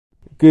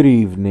Good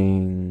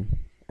evening,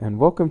 and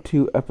welcome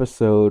to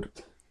episode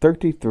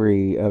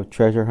 33 of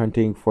Treasure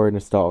Hunting for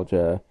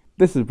Nostalgia.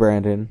 This is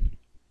Brandon.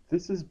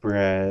 This is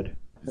Brad.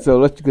 So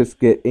let's just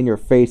get in your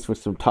face with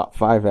some top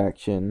 5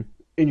 action.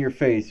 In your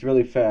face,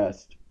 really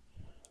fast.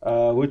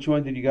 Which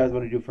one did you guys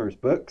want to do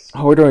first? Books?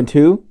 Oh, we're doing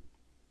 2?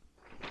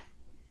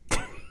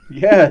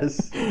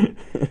 Yes.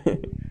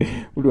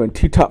 We're doing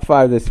 2 top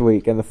 5 this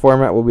week, and the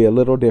format will be a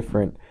little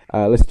different.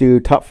 Let's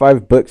do top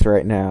 5 books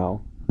right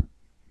now.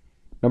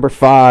 Number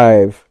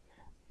 5,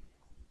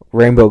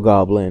 Rainbow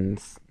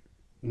Goblins.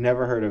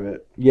 Never heard of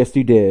it. Yes,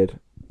 you did.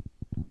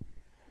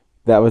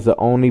 That was the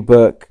only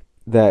book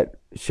that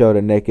showed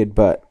a naked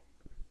butt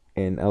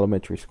in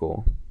elementary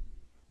school.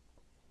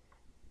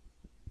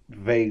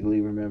 Vaguely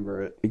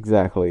remember it.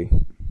 Exactly.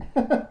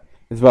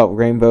 It's about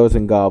rainbows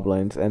and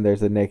goblins, and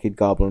there's a naked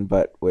goblin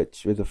butt,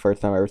 which was the first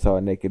time I ever saw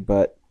a naked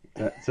butt.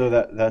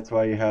 That's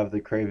why you have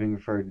the craving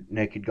for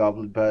naked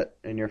goblin butt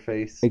in your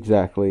face?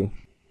 Exactly.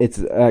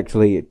 It's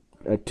actually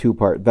a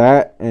 2-part.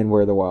 That and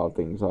Where the Wild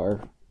Things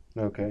Are.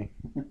 Okay.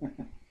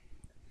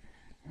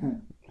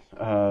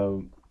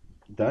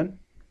 Done?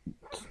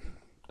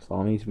 That's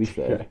all needs to be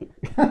said.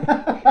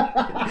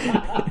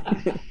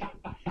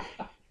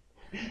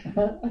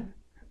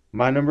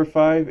 My number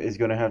 5 is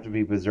going to have to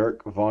be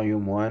Berserk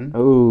Volume 1.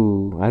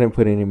 Oh, I didn't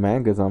put any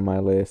mangas on my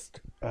list.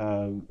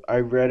 I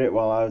read it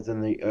while I was in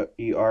the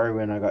ER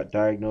when I got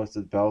diagnosed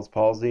with Bell's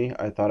palsy.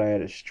 I thought I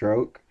had a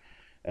stroke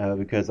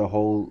because the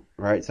whole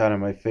right side of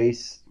my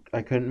face,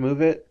 I couldn't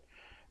move it.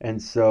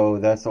 And so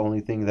that's the only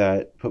thing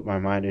that put my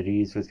mind at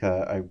ease was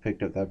I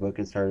picked up that book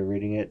and started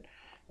reading it.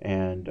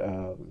 And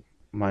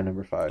my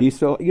number 5. You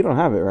don't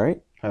have it,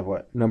 right? Have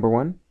what? Number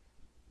 1?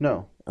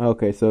 No.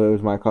 Okay, so it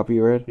was my copy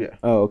you read? Yeah.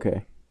 Oh,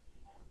 okay.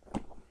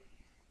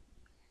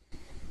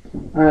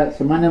 Alright,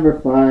 so my number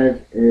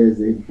 5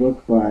 is a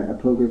book by a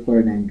poker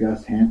player named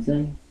Gus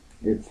Hansen.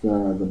 It's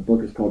the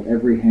book is called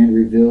Every Hand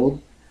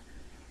Revealed.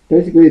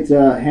 Basically, it's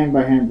a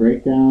hand-by-hand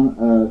breakdown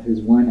of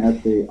his win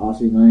at the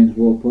Aussie Millions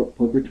World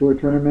Poker Tour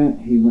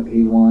tournament. He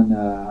won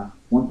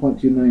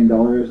 $1.2 million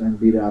and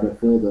beat out a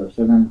field of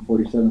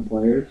 747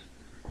 players.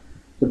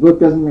 The book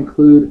doesn't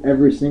include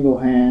every single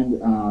hand.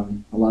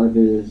 A lot of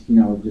it is,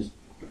 just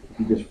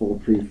full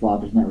of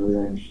pre-flop. It's not really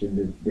that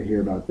interesting to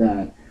hear about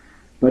that.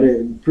 But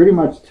it pretty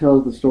much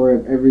tells the story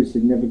of every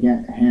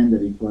significant hand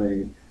that he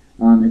played.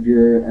 If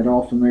you're at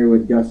all familiar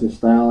with Gus's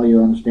style,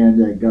 you'll understand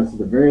that Gus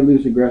is a very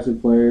loose,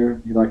 aggressive player.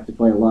 He likes to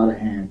play a lot of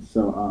hands.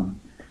 So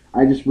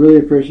I just really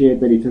appreciate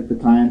that he took the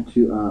time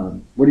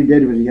to... what he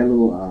did was he had a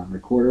little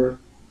recorder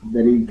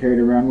that he carried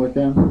around with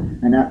him.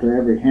 And after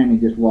every hand,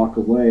 he'd just walk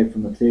away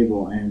from the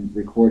table and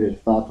record his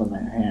thoughts on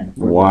that hand.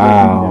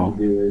 Wow. The first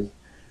thing he had to do is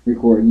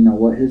record,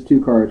 what his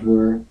 2 cards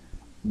were,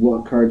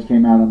 what cards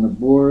came out on the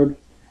board,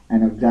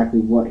 and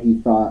exactly what he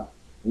thought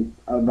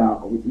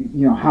about,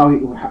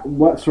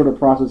 what sort of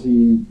process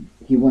he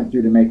went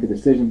through to make the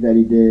decisions that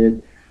he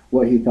did,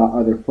 what he thought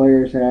other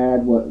players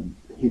had, what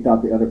he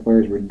thought the other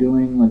players were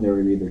doing when they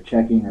were either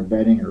checking or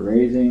betting or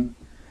raising.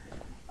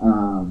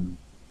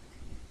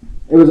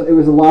 It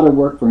was a lot of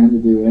work for him to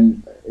do,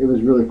 and it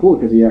was really cool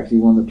because he actually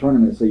won the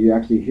tournament. So you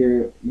actually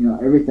hear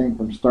everything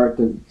from start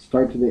to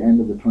the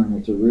end of the tournament.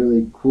 It's a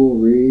really cool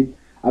read.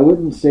 I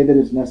wouldn't say that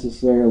it's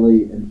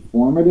necessarily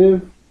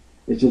informative.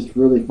 It's just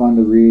really fun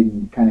to read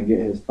and kind of get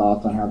his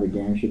thoughts on how the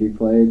game should be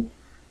played.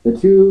 The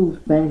 2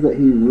 things that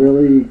he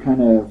really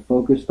kind of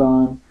focused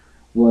on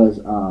was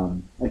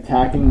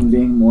attacking and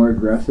being more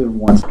aggressive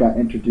once got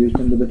introduced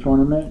into the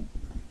tournament.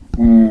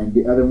 And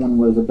the other one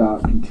was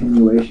about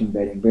continuation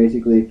betting.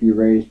 Basically, if you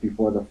raise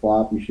before the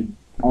flop, you should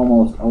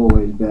almost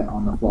always bet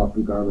on the flop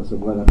regardless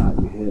of whether or not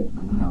you hit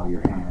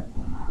your hand.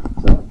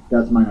 So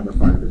that's my number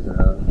 5 is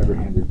Every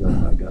Hand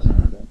Revealed by Gus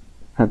Hansen.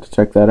 Have to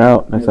check that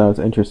out. That sounds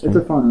interesting.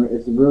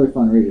 It's a really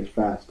fun read. It's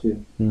fast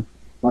too.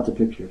 Lots of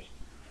pictures.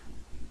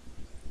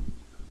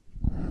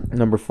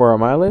 Number 4 on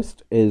my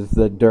list is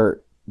The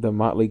Dirt, the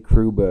Motley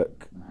Crue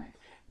book. Nice.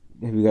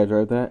 Have you guys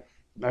read that?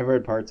 I've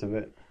read parts of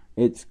it.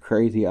 It's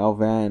crazy.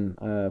 Alvan,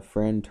 a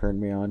friend, turned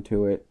me on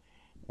to it.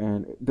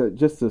 And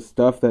just the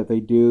stuff that they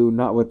do,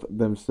 not with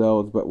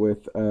themselves, but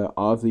with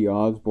Ozzy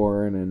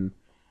Osbourne and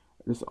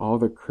just all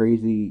the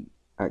crazy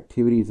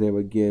activities they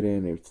would get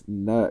in. It's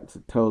nuts.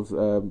 It tells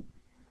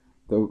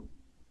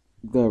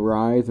the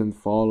rise and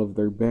fall of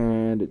their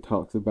band. It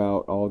talks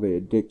about all the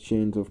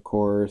addictions, of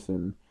course,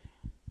 and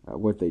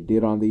what they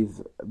did on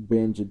these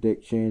binge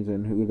addictions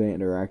and who they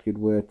interacted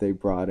with. They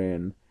brought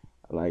in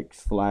like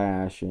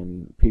Slash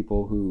and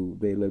people who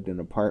they lived in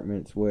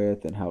apartments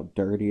with and how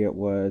dirty it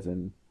was.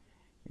 And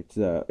it's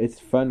a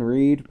fun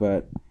read,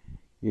 but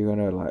you're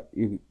gonna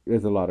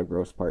there's a lot of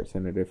gross parts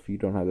in it. If you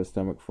don't have the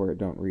stomach for it,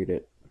 don't read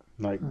it.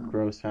 Like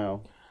gross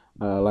how?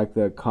 Like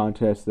the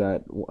contest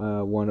that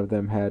one of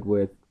them had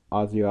with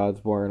Ozzy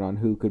Osbourne on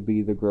who could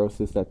be the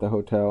grossest at the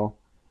hotel.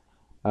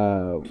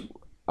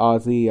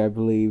 Ozzy, I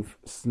believe,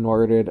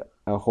 snorted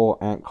a whole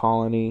ant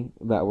colony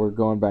that were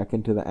going back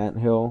into the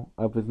anthill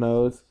up his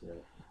nose.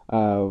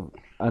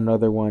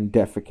 Another one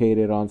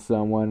defecated on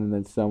someone, and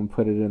then someone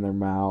put it in their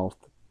mouth.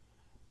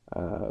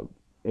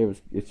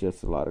 It's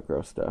just a lot of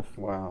gross stuff.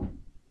 Wow.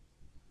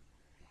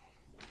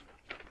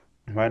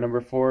 My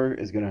number 4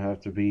 is gonna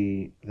have to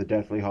be The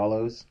Deathly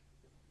Hallows,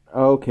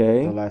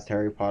 Okay. the last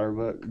Harry Potter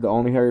book. The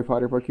only Harry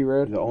Potter book you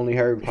read? The only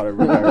Harry Potter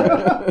book I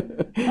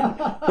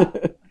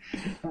read.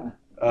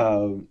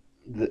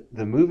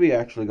 The movie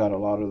actually got a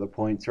lot of the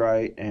points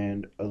right,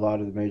 and a lot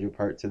of the major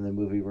parts in the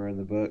movie were in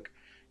the book.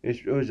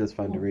 It was just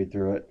fun to read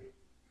through it.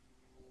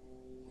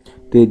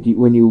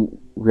 When you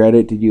read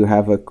it, did you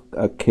have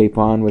a cape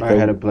on with I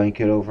had a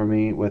blanket over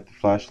me with the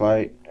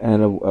flashlight.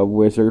 and a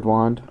wizard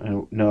wand?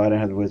 No, I didn't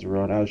have the wizard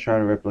wand. I was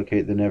trying to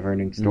replicate the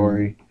Neverending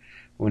Story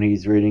when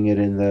he's reading it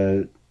in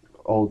the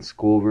old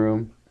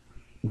schoolroom.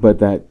 But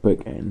that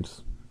book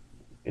ends.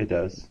 It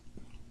does.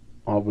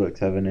 All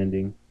books have an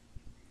ending.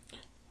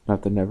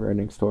 Not the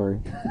never-ending story.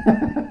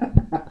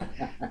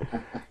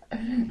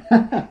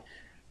 The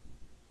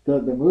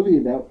movie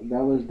that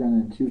was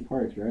done in 2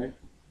 parts, right?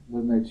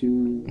 Wasn't there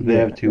 2? They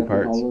have 2 Deathly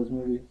parts. Hallows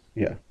movies.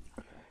 Yeah.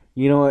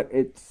 You know what?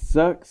 It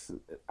sucks.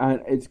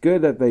 It's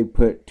good that they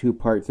put 2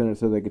 parts in it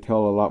so they could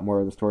tell a lot more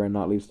of the story and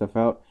not leave stuff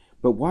out.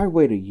 But why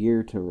wait a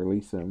year to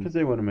release them? Because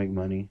they want to make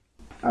money.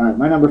 All right,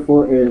 my number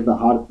 4 is the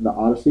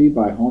Odyssey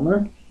by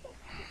Homer.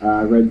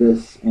 I read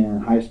this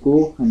in high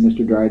school in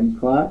Mr. Dryden's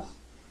class.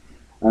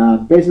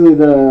 Basically,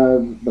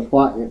 the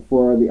plot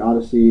for the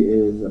Odyssey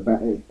is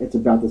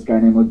about this guy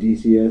named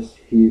Odysseus.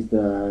 He's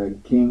the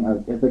king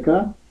of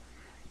Ithaca.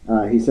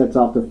 He sets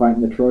off to fight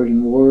in the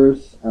Trojan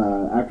Wars.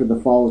 After the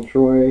fall of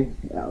Troy,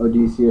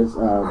 Odysseus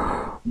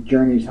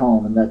journeys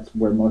home, and that's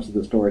where most of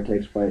the story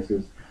takes place,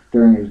 is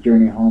during his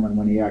journey home and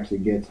when he actually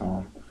gets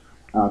home.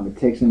 It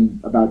takes him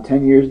about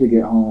 10 years to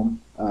get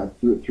home.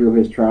 Through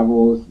his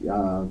travels,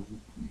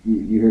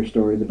 you hear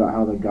stories about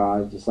how the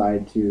gods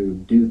decide to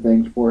do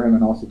things for him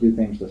and also do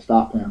things to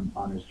stop him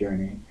on his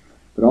journey.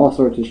 But all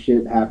sorts of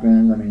shit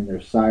happens. I mean,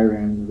 there's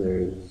sirens,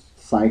 there's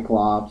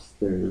cyclops,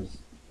 there's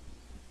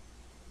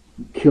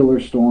killer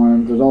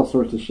storms, there's all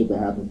sorts of shit that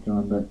happens to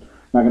him, but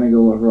not going to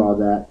go over all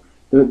that.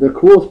 The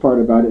coolest part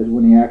about it is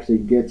when he actually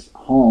gets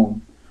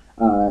home.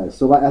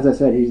 So as I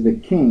said, he's the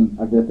king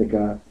of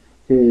Ithaca.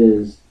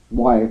 His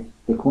wife,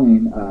 the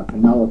queen,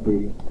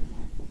 Penelope,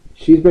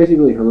 she's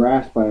basically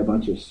harassed by a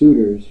bunch of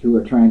suitors who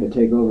are trying to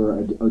take over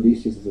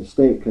Odysseus'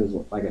 estate because,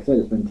 like I said,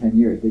 it's been 10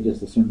 years. They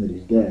just assume that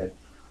he's dead.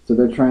 So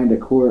they're trying to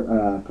court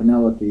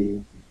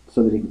Penelope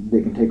so that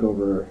they can take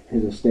over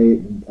his estate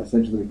and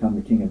essentially become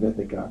the king of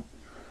Ithaca.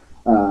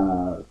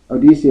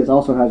 Odysseus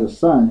also has a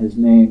son. His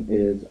name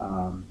is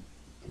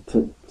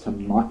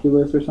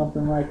Telemachus or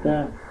something like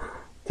that.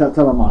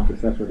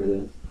 Telemachus, that's what it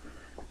is.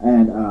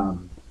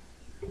 And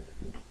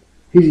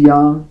he's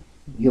young.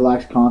 He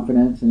lacks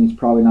confidence, and he's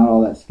probably not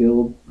all that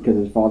skilled because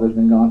his father's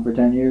been gone for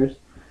 10 years.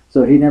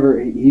 So he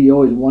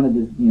always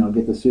wanted to,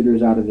 get the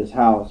suitors out of his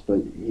house, but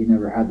he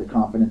never had the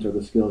confidence or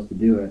the skills to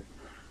do it.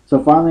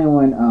 So finally,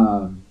 when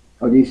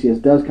Odysseus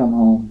does come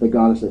home, the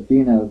goddess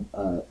Athena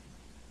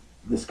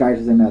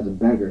disguises him as a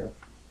beggar,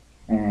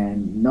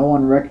 and no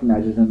one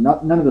recognizes him.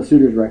 None of the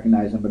suitors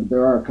recognize him, but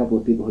there are a couple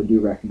of people who do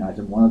recognize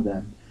him, one of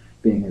them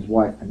being his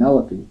wife,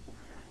 Penelope.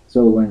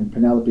 So when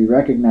Penelope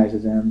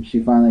recognizes him,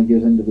 she finally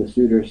gives in to the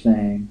suitors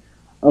saying,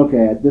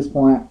 okay, at this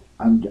point,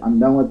 I'm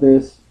done with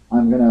this.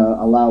 I'm going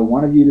to allow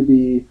one of you to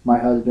be my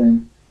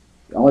husband.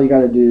 All you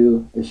got to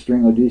do is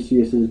string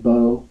Odysseus'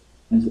 bow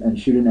and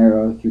shoot an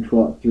arrow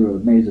through a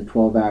maze of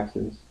 12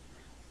 axes.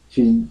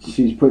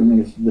 She's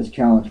putting this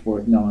challenge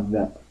forth, knowing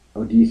that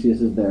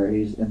Odysseus is there.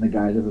 He's in the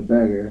guise of a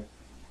beggar,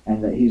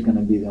 and that he's going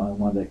to be the only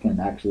one that can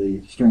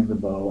actually string the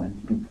bow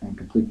and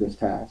complete this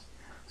task.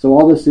 So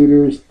all the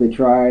suitors, they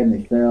try and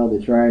they fail,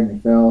 they try and they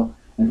fail,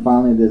 and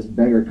finally this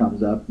beggar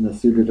comes up, and the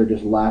suitors are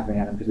just laughing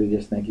at him because they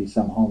just think he's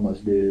some homeless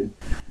dude.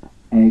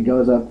 And he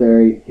goes up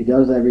there, he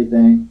does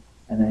everything,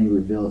 and then he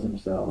reveals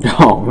himself.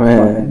 Oh,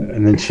 man.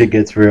 And then shit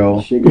gets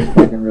real. Shit gets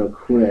fucking real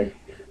quick.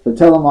 So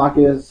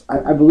Telemachus,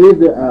 I believe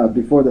that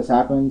before this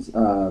happens,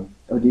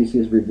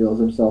 Odysseus reveals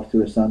himself to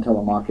his son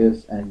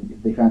Telemachus,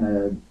 and they kind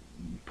of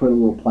put a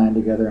little plan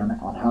together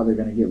on how they're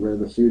going to get rid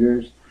of the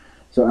suitors.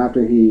 So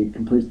after he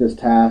completes this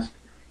task,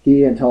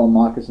 he and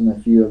Telemachus and a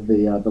few of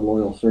the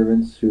loyal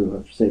servants who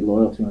have stayed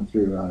loyal to him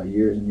through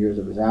years and years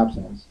of his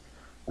absence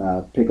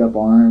pick up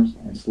arms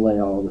and slay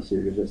all the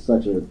suitors. It's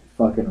such a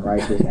fucking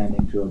righteous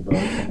ending to a book,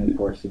 and of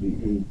course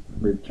he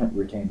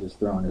retains his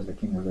throne as the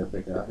king of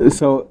Ithaca.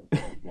 So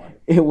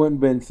it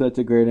wouldn't have been such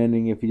a great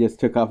ending if he just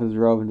took off his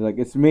robe and was like,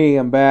 it's me,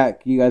 I'm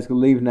back, you guys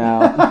can leave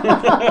now.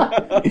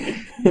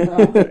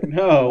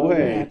 No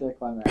way.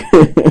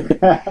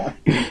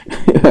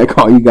 Like,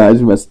 all you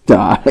guys must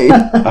die.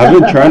 I've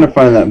been trying to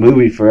find that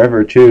movie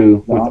forever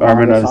too, with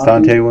Armin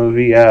Asante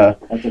movie. Yeah,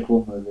 that's a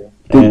cool movie.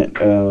 And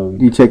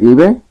Do you check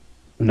eBay?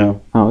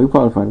 no, Oh, you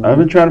probably find it. I've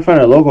been trying to find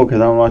it local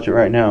because I want to watch it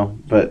right now,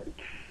 but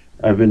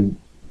I've been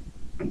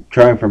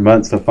trying for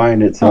months to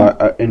find it.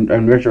 So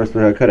in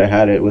retrospect, I could have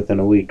had it within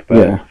a week.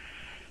 But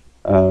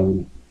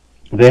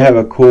they have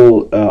a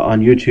cool on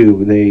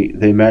YouTube.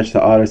 They match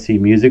the Odyssey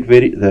music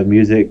video, the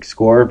music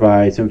score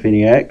by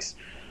Symphony X,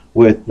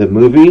 with the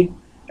movie,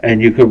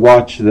 and you could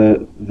watch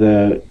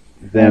the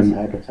That's them.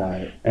 hecka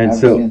tight. And I've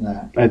so seen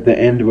that. at the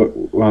end,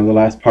 on the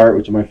last part,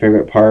 which is my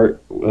favorite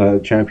part,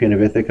 Champion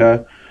of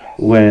Ithaca,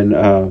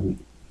 when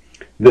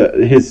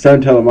his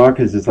son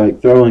Telemachus is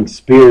like throwing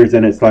spears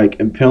and it's like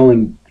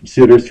impaling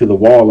suitors to the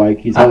wall, like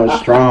he's hella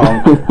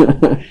strong.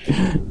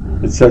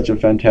 It's such a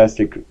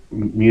fantastic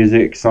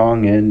music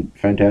song and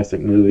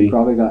fantastic He movie.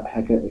 probably got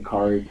hecka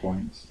Ikari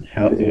points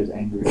Hell because he yeah. was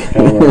angry.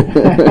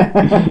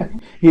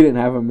 He didn't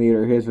have a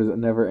meter. His was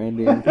never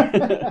ending.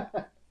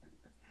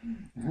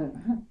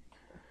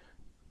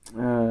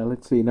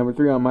 Let's see. Number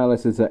 3 on my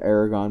list is the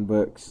Aragon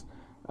books.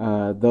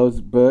 Those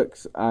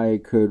books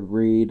I could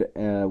read.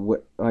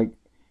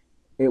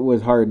 It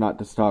was hard not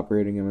to stop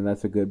reading them, and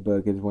that's a good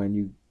book. Is when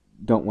you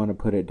don't want to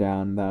put it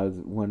down. That was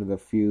one of the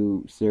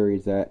few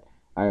series that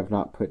I have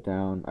not put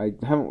down. I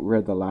haven't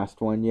read the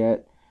last one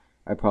yet.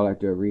 I probably have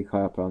to do a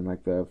recap on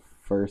like the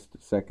first,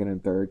 second,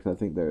 and third because I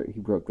think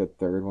he broke the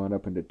third one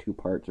up into 2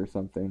 parts or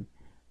something.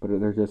 But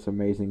they're just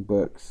amazing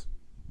books,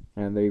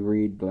 and they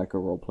read like a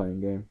role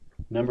playing game.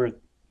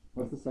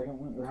 What's the second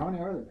one? Or how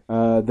many are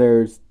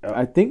there?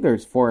 I think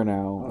there's 4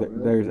 now. Oh,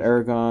 really? There's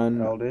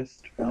Aragon,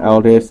 Eldest.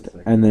 Eldest,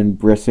 and then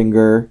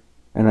Brissinger,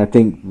 and I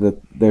think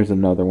that there's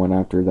another one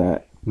after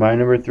that. My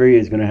number 3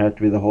 is going to have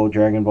to be the whole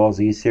Dragon Ball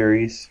Z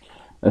series.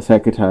 That's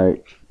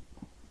Hecatite.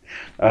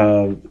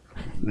 I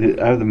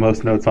have the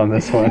most notes on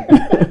this one.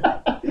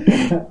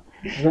 I'm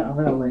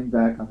gonna lean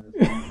back on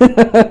this one.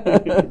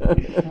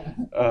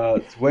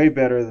 It's way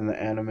better than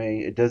the anime.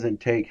 It doesn't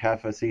take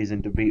half a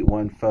season to beat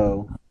one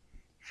foe.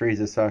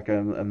 Frieza Saka,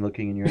 I'm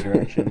looking in your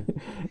direction.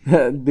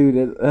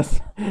 Dude, that's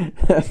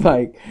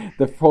like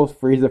the whole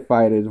Frieza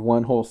fight is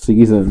one whole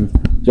season,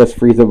 just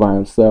Frieza by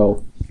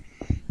himself.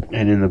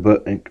 And in the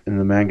book, in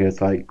the manga,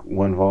 it's like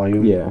one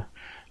volume. Yeah.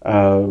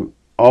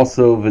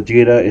 Also,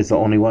 Vegeta is the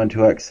only one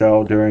to attack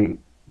Cell during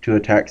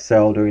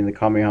the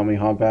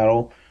Kamehameha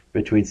battle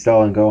between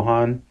Cell and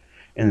Gohan.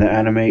 In the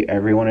anime,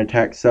 everyone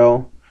attacks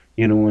Cell.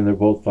 You know, when they're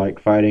both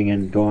like fighting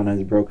and Gohan has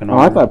a broken arm.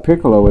 Oh, I thought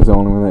Piccolo was the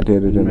only one that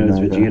did it. It was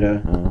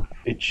Vegeta. Oh.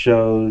 It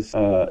shows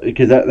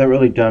because that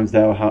really dumbs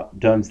down how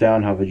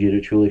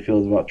Vegeta truly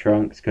feels about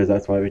Trunks, because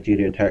that's why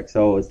Vegeta attacked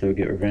Cell, is to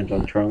get revenge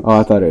on Trunks. Oh,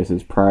 I thought it was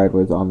his pride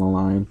was on the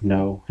line.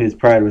 No, his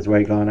pride was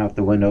way gone out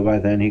the window by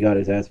then. He got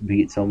his ass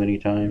beat so many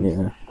times.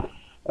 Yeah.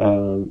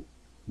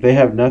 They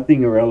have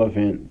nothing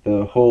irrelevant.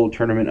 The whole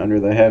tournament under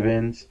the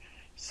heavens.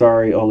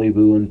 Sorry,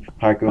 Olibu and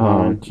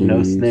Paikuhan.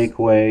 No Snake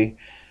Way.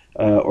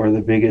 Or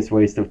the biggest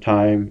waste of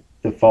time,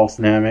 the false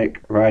Namek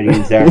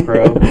riding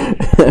Zakro.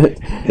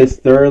 This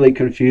thoroughly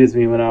confused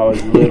me when I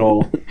was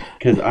little,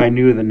 because I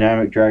knew the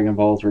Namek Dragon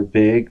Balls were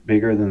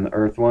bigger than the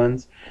Earth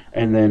ones.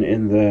 And then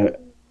in the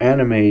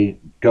anime,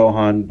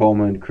 Gohan,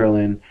 Bulma, and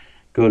Krillin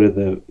go to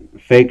the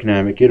fake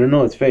Namek. You don't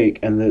know it's fake,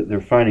 and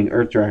they're finding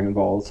Earth Dragon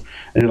Balls.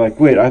 And they're like,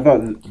 wait, I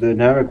thought the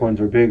Namek ones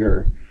were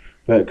bigger.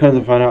 But it comes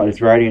to find out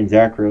it's Radiant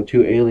and Zakro,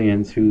 2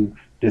 aliens who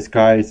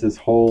disguise this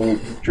whole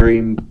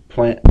dream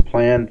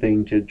plan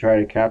thing to try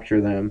to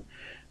capture them.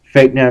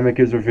 Fake Namek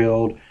is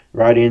revealed.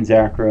 Radiant and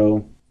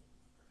Zakro.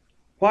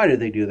 Why did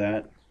they do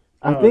that?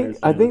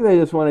 I think they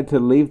just wanted to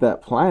leave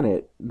that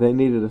planet. They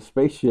needed a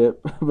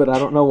spaceship, but I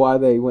don't know why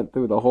they went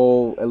through the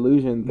whole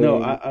illusion thing.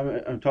 No,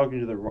 I'm talking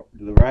to the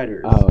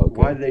writers. Oh, okay.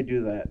 Why did they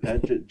do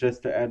that?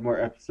 Just to add more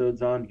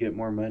episodes on, to get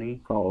more money?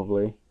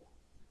 Probably.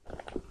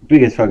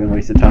 Biggest fucking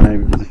waste of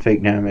time is a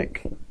fake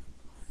Namek.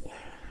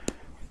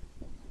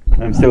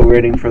 I'm still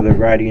waiting for the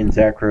Radiant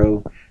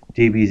Zakro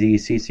DBZ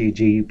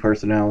CCG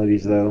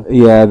personalities, though.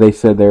 Yeah, they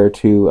said they were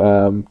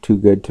too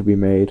good to be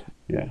made.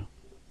 Yeah.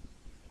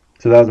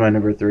 So that was my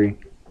number 3.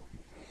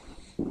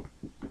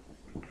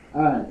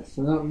 Alright,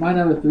 so my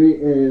number 3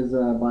 is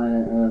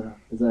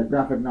is a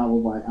graphic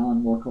novel by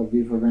Alan Moore called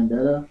V for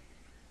Vendetta.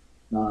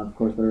 Of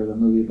course, there was a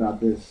movie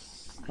about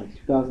this like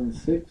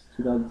 2006,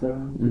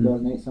 2007,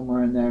 2008,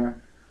 somewhere in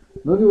there.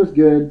 The movie was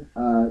good.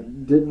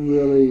 Didn't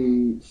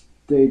really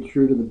stay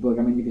true to the book.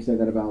 I mean, you can say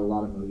that about a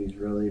lot of movies,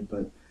 really,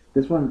 but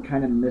this one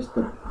kind of missed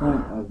the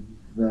point of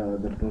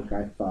the book,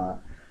 I thought.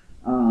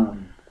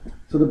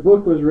 So the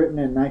book was written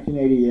in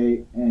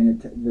 1988,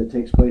 and it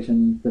takes place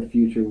in the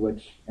future,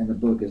 which in the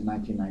book is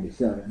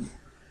 1997.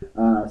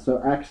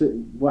 So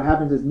actually, what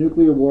happens is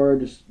nuclear war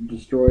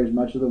destroys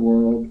much of the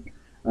world,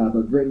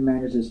 but Britain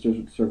manages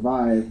to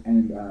survive,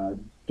 and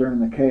during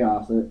the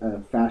chaos,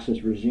 a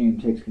fascist regime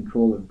takes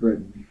control of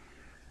Britain.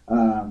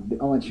 The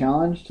only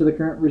challenge to the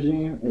current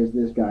regime is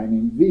this guy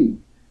named V.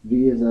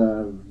 V is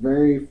a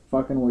very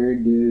fucking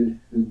weird dude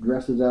who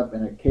dresses up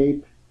in a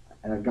cape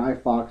and a Guy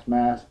Fawkes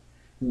mask.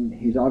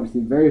 He's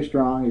obviously very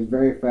strong, he's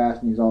very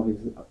fast, and he's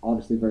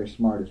obviously very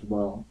smart as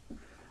well.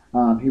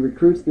 He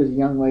recruits this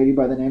young lady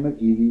by the name of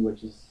Evie,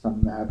 which is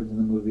something that happens in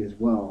the movie as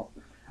well.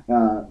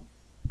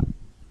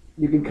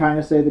 You can kind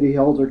of say that he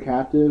holds her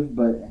captive,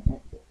 but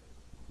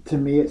to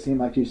me it seemed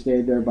like she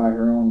stayed there by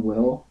her own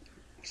will.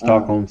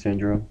 Stockholm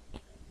Syndrome.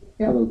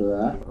 Yeah, a little bit of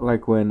that.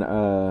 Like when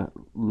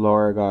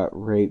Laura got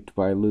raped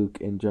by Luke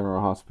in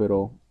General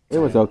Hospital. It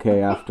was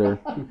okay after.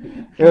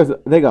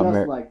 They got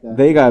married. Like that.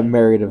 They got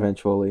married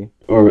eventually.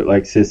 Or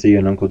like Sissy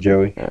and Uncle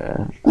Joey.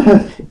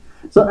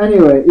 So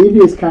anyway, Evie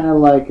is kind of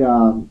like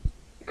in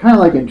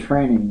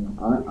training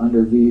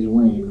under V's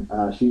wing.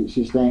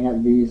 She's staying at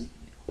V's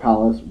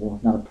palace. Well,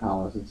 not a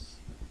palace.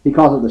 He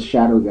calls it the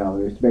Shadow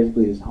Gallery. It's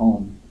basically his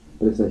home,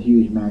 but it's a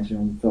huge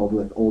mansion filled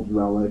with old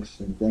relics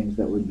and things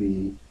that would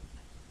be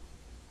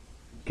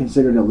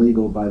considered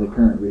illegal by the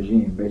current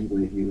regime.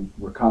 Basically, if you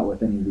were caught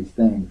with any of these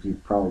things,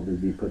 you'd probably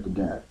be put to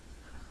death.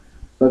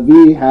 But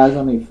V has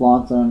them. He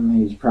flaunts them.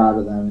 He's proud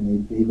of them,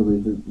 and he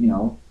believes that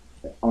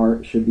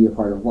art should be a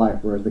part of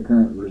life. Whereas the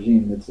current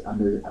regime that's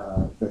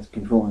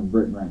controlling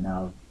Britain right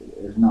now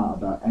is not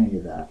about any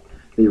of that.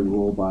 They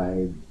rule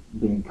by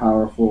being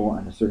powerful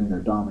and asserting their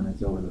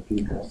dominance over the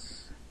people.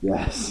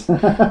 Yes. So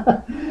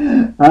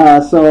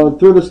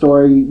through the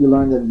story, you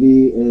learn that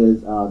V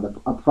is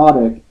a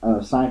product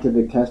of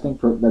scientific testing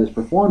that is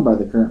performed by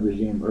the current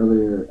regime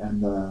earlier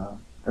in the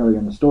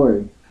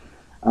story.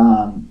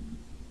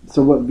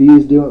 So what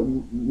V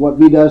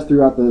does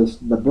throughout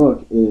the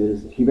book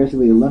is he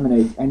basically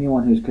eliminates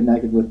anyone who's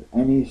connected with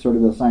any sort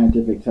of the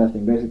scientific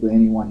testing, basically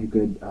anyone who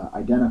could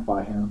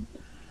identify him.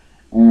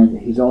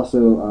 And he's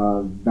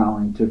also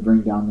vowing to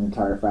bring down the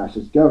entire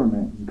fascist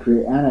government and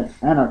create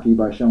anarchy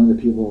by showing the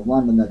people of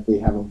London that they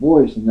have a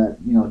voice and that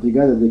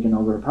together they can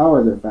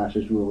overpower their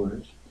fascist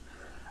rulers.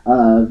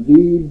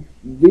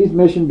 V's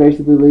mission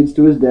basically leads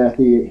to his death.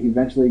 He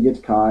eventually gets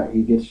caught,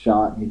 he gets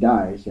shot, and he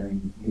dies. I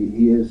mean,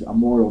 he is a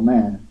mortal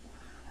man.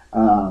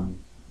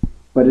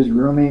 But his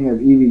grooming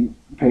of Evie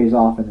pays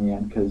off in the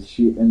end because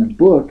she, in the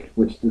book,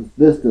 which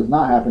this does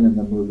not happen in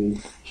the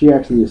movie, she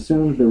actually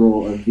assumes the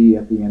role of V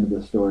at the end of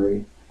the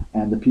story,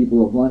 and the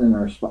people of London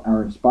are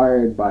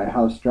inspired by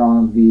how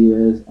strong V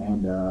is,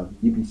 and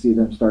you can see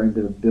them starting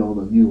to build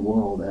a new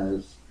world.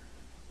 As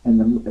in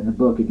the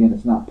book, again,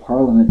 it's not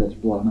Parliament that's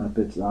blown up;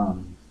 it's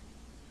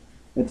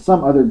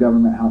some other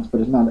government house, but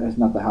it's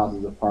not the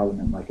Houses of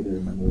Parliament like it is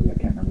in the movie. I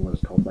can't remember what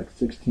it's called, like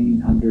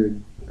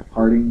 1600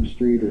 Harding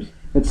Street, or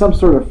it's some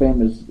sort of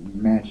famous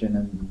mansion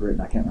in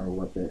Britain. I can't remember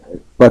what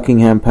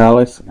Buckingham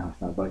Palace. No, it's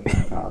not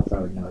Buckingham Palace. I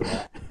would know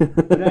that.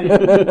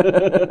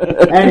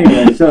 But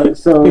anyway,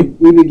 so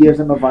Evie gives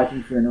him a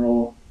Viking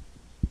funeral.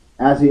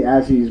 As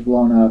he's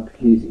blown up,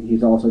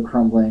 he's also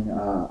crumbling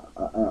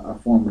a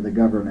form of the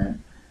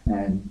government,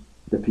 and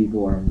the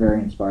people are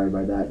very inspired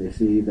by that. They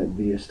see that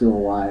V is still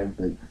alive,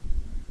 but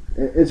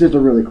it's just a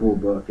really cool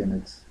book, and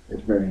it's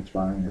very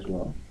inspiring as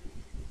well.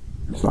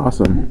 It's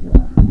awesome.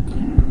 Yeah.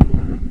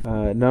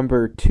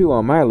 Number 2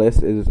 on my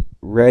list is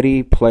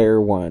Ready Player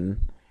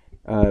One.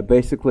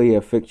 Basically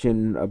a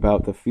fiction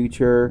about the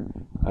future.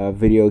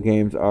 Video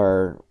games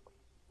are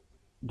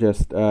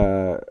just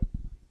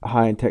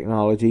high in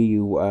technology.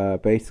 You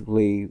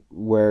basically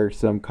wear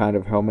some kind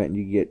of helmet and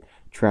you get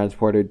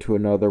transported to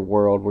another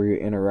world where you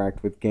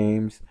interact with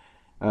games.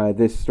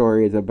 This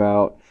story is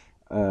about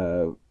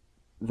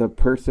the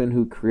person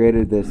who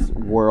created this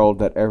world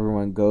that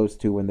everyone goes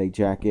to when they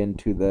jack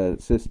into the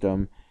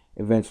system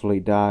eventually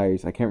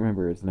dies. I can't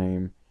remember his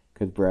name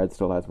because Brad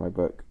still has my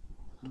book.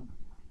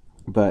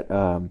 But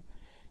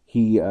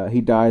he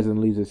dies and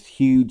leaves this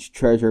huge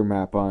treasure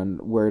map on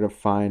where to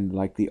find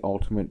like the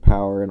ultimate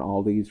power and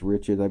all these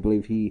riches. I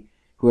believe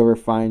whoever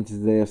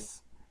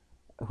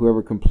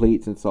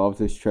completes and solves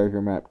this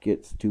treasure map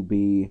gets to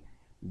be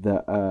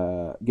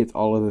gets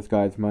all of this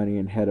guy's money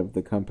and head of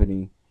the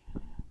company.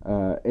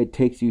 It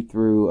takes you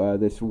through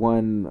this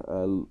one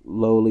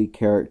lowly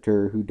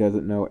character who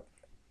doesn't know.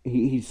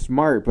 He's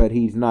smart, but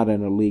he's not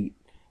an elite.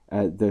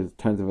 There's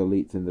tons of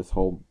elites in this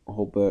whole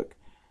book,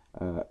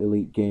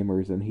 elite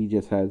gamers, and he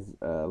just has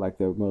like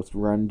the most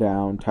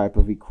rundown type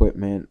of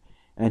equipment.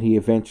 And he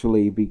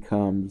eventually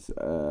becomes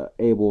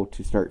able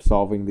to start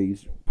solving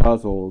these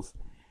puzzles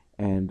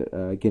and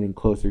getting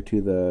closer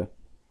to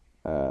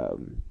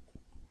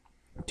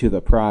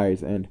the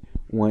prize. And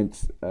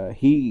once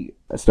he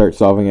starts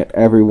solving it,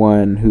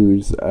 everyone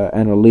who's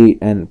an elite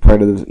and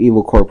part of this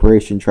evil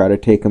corporation try to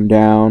take him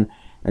down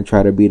and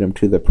try to beat him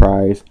to the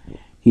prize.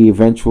 He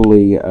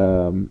eventually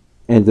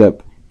ends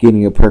up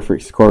getting a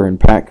perfect score in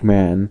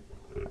Pac-Man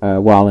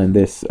while in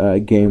this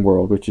game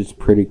world, which is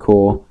pretty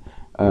cool.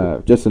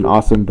 Just an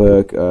awesome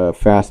book,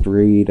 fast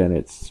read, and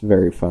it's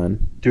very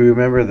fun. Do you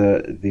remember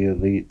the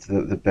elites,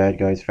 the bad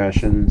guys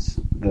fashions,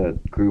 the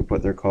group,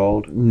 what they're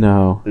called?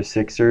 No. The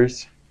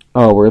Sixers.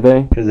 Oh, were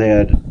they? Because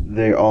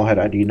they all had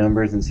ID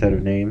numbers instead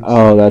of names.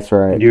 Oh, that's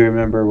right. Do you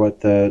remember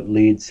what the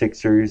lead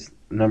Sixers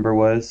number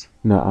was?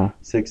 Nuh-uh.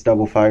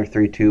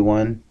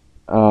 655321.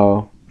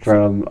 Oh.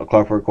 From A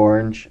Clockwork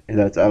Orange.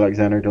 That's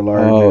Alexander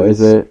Delarge. Oh, is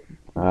it?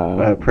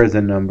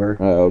 Prison number.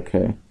 Oh,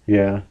 okay.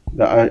 Yeah.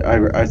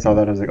 I saw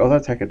that. I was like, oh,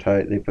 that's hecka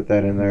tight. They put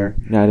that in there.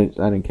 No, I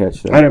didn't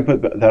catch that. I didn't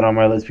put that on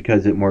my list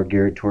because it's more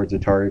geared towards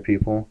Atari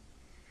people.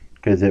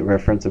 Because it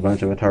referenced a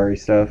bunch of Atari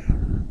stuff.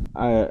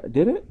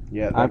 Did it?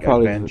 Yeah, like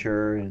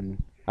Adventure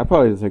and... I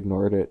probably just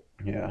ignored it.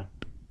 Yeah.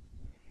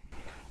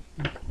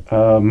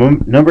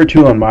 Number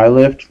 2 on my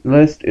list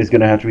is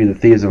going to have to be The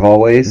Thieves of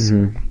Always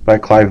by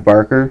Clive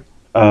Barker.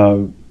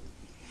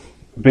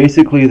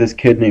 basically, this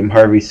kid named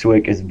Harvey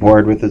Swick is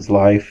bored with his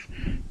life.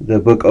 The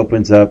book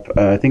opens up,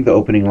 I think the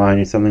opening line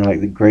is something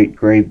like the great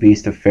gray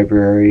beast of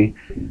February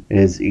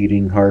is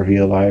eating Harvey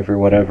alive or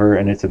whatever,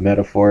 and it's a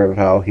metaphor of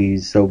how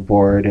he's so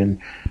bored and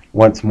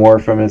wants more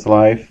from his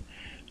life.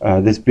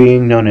 This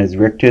being known as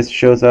Rictus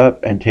shows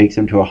up and takes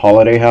him to a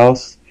holiday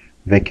house,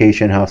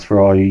 vacation house for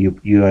all you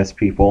U.S.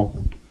 people.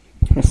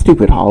 A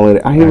stupid holiday.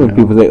 I hate I when know.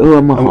 people say, "Oh,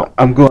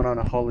 I'm going on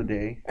a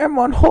holiday. I'm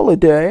on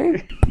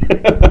holiday.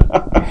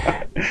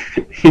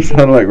 He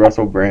sounded like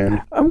Russell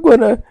Brand. I'm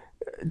gonna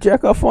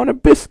jack off on a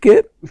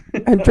biscuit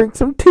and drink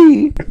some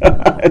tea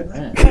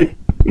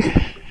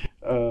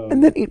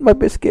and then eat my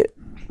biscuit."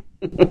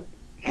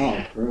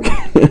 Oh, gross.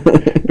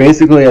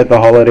 Basically, at the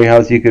holiday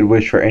house, you could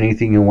wish for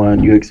anything you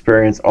want. You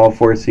experience all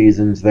 4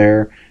 seasons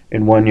there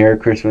in 1 year.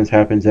 Christmas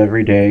happens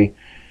every day,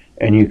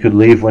 and you could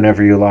leave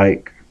whenever you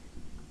like.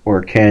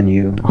 Or can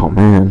you? Oh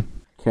man,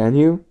 can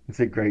you?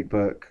 It's a great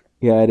book.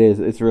 Yeah, it is.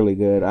 It's really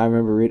good. I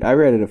remember I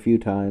read it a few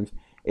times.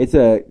 It's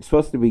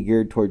supposed to be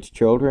geared towards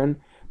children,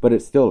 but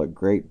it's still a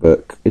great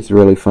book. It's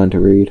really fun to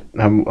read.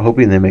 I'm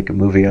hoping they make a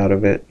movie out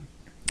of it.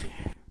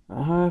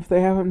 If they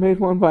haven't made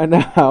one by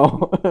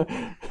now.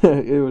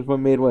 It was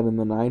made in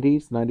the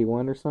 90s,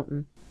 91 or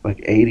something. Like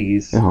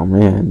 80s. Oh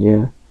man,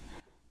 yeah.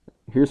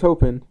 Here's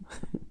hoping.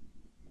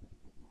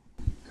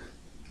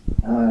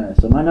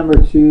 So my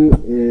number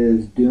 2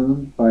 is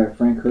Dune by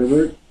Frank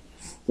Herbert.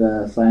 It's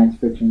a science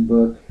fiction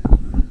book.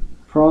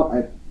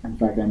 In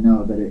fact, I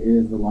know that it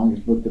is the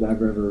longest book that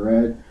I've ever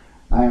read.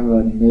 I have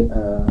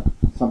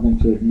something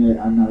to admit.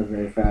 I'm not a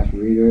very fast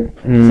reader,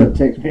 so it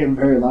takes me a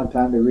very long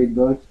time to read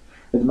books.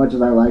 As much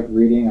as I like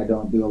reading, I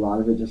don't do a lot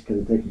of it just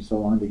because it takes me so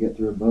long to get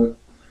through a book.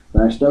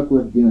 But I stuck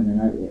with Dune,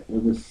 and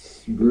it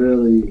was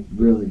really,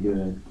 really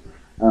good.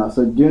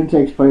 So Dune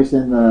takes place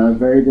in the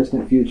very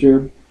distant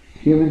future.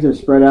 Humans have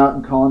spread out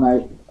and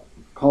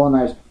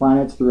colonized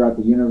planets throughout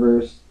the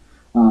universe.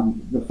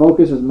 The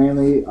focus is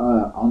mainly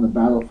on the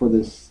battle for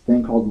this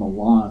thing called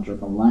melange, or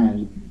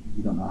melange.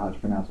 You don't know how to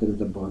pronounce it.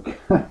 It's a book.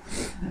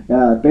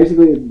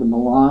 Basically, the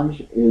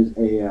melange is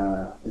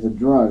a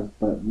drug,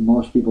 but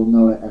most people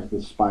know it as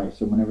the spice.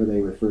 So whenever they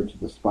refer to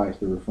the spice,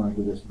 they're referring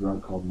to this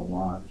drug called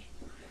melange.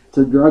 It's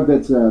a drug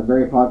that's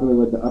very popular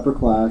with the upper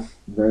class,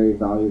 very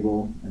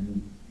valuable.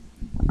 And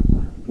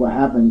what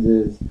happens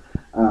is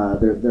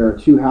there are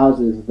 2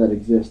 houses that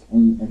exist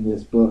in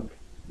this book.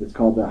 It's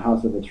called the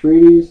House of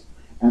Atreides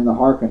and the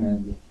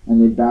Harkonnens,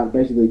 and they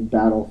basically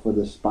battle for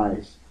the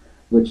spice,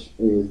 which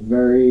is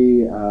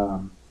very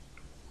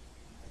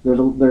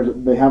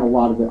they have a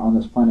lot of it on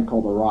this planet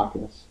called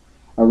Arrakis.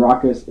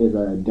 Arrakis is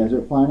a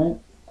desert planet.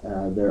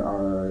 There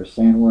are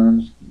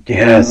sandworms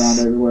around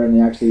everywhere, and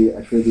they actually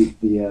attribute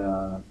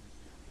the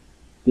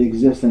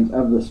existence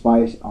of the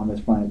spice on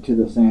this planet to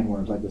the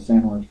sandworms. Like the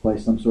sandworms play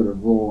some sort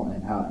of role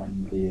in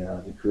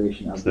the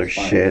creation of the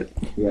spice. Shit.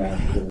 Yeah.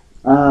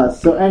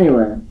 So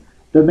anyway,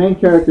 the main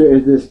character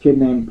is this kid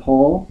named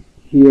Paul.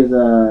 He is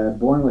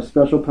born with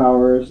special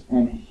powers,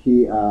 and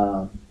he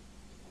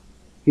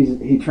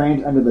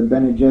trains under the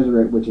Bene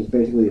Gesserit, which is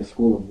basically a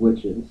school of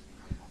witches.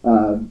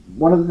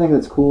 One of the things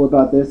that's cool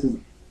about this is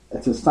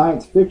it's a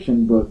science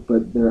fiction book,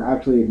 but they're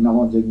actually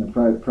acknowledging the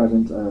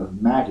presence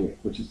of magic,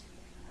 which is,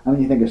 I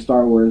mean, you think of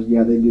Star Wars,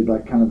 yeah, they do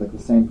like kind of like the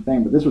same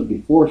thing, but this was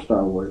before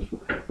Star Wars,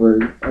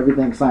 where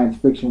everything science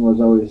fiction was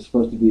always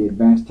supposed to be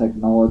advanced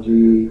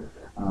technology,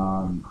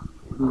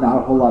 not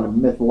a whole lot of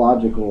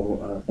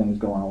mythological things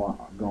going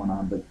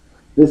on, but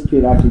this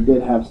kid actually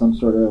did have some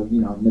sort of,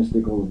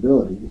 mystical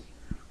abilities,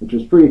 which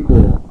was pretty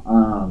cool.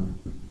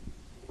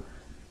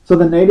 So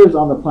the natives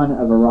on the planet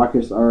of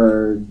Arrakis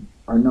are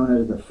known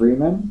as the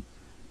Freemen.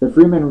 The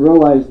Freemen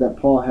realize that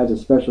Paul has a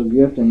special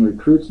gift and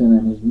recruits him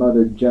and his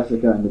mother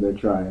Jessica into their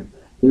tribe.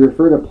 They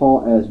refer to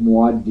Paul as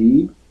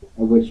Muad'Dib,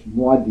 which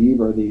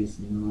Muad'Dib are these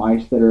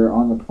mice that are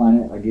on the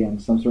planet. Again,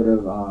 some sort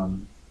of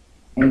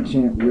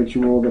ancient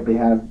ritual that they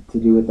have to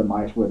do with the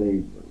mice, where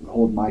they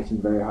hold mice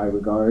in very high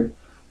regard.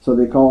 So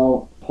they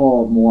call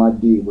Paul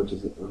Muad'Dib, which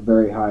is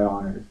very high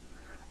honor.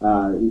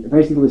 It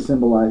basically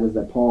symbolizes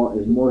that Paul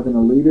is more than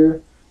a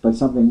leader, but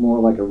something more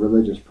like a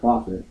religious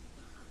prophet.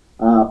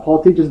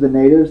 Paul teaches the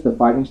natives the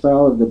fighting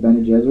style of the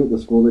Bene Gesserit, the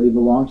school that he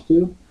belongs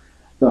to.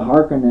 The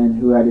Harkonnen,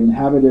 who had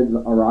inhabited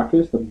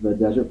Arrakis, the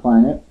desert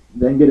planet,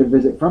 then get a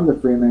visit from the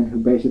Freemen, who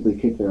basically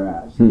kick their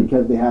ass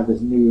because they have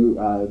this new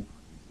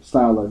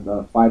style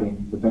of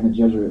fighting, the Bene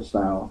Gesserit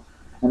style,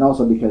 and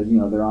also because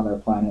they're on their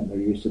planet and they're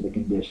used to the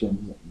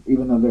conditions.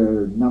 Even though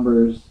their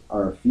numbers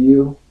are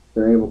few,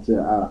 they're able to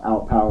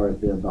outpower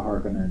the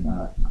Harkonnen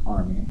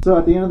army. So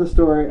at the end of the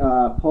story,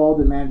 Paul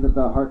demands that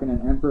the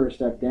Harkonnen Emperor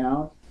step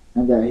down,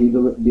 and that he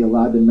be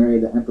allowed to marry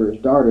the Emperor's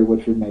daughter,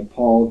 which would make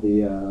Paul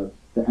the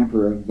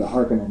Emperor of the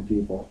Harkonnen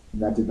people.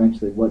 And that's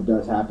eventually what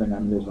does happen. I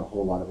mean, there's a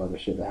whole lot of other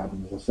shit that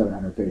happens. It's a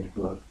 700-page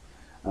book.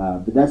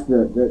 But that's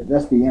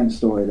the end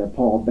story, that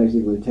Paul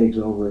basically takes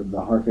over the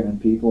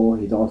Harkonnen people.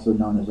 He's also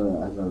known as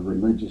a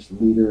religious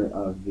leader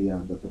of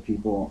the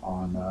people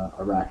on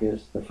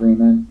Arrakis, the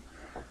Freemen.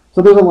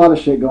 So there's a lot of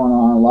shit going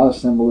on, a lot of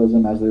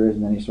symbolism, as there is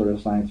in any sort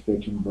of science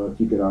fiction book.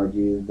 You could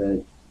argue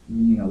that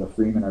the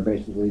Freemen are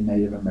basically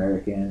Native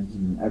Americans,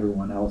 and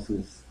everyone else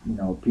is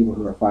people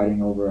who are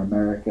fighting over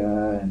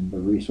America and the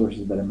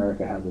resources that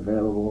America has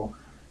available.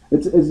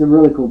 It's a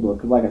really cool book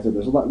because, like I said,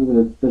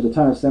 there's a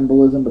ton of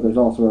symbolism, but there's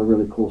also a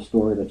really cool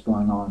story that's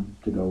going on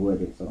to go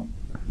with it. So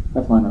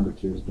that's my number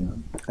 2 is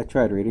Dune. I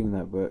tried reading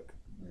that book.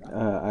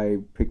 I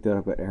picked it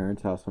up at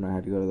Aaron's house when I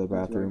had to go to the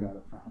bathroom. That's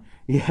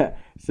where I got it from. Yeah,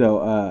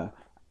 so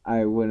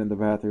I went in the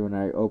bathroom and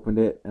I opened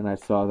it and I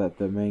saw that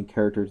the main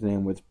character's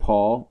name was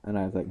Paul, and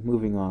I was like,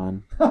 moving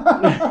on.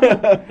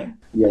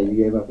 Yeah, you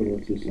gave up a little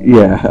too soon.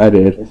 Yeah, I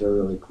did. It's a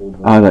really cool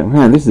book. I was like,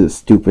 man, this is a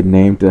stupid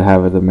name to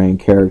have as the main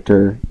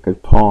character, because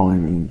Paul, I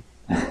mean,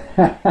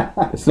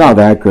 it's not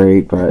that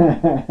great, but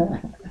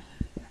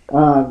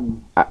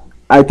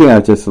I think I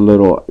was just a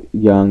little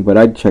young, but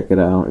I'd check it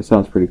out. It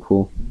sounds pretty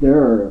cool.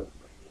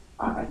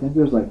 I think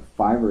there's like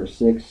 5 or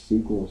 6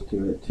 sequels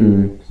to it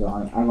too. So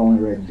I've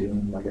only read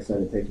Dune. Like I said,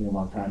 it takes me a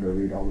long time to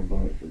read all the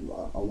books. It's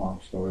a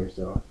long story.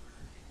 So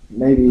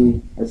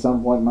maybe at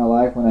some point in my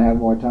life, when I have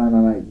more time,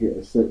 I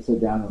might sit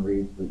down and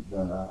read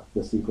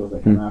the sequels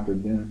that come after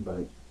Dune.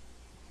 But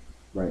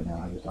right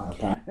now, I just don't have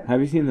time.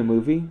 Have you seen the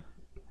movie?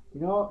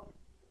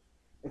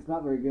 It's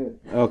not very good.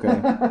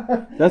 Okay.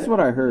 That's what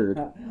I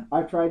heard.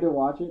 I tried to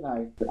watch it,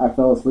 and I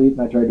fell asleep,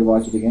 and I tried to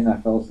watch it again, and I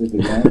fell asleep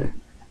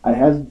again. I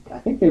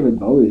think David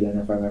Bowie's in it,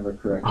 if I remember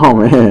correctly. Oh,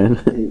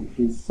 man.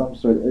 He's some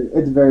sort of...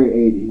 It's very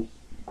 80s.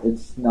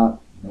 It's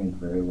not made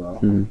very well.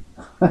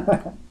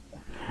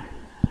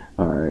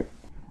 All right.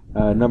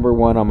 Number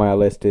 1 on my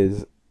list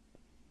is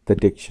The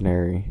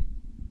Dictionary.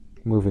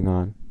 Moving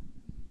on.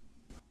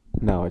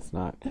 No, it's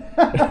not.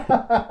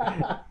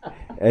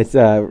 It's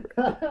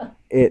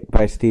It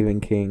by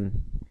Stephen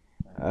King.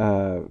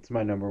 It's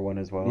my number 1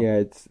 as well.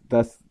 Yeah,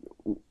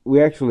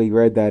 we actually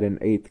read that in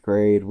 8th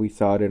grade. We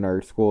saw it in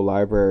our school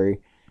library.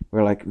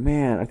 We're like,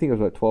 man, I think it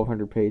was like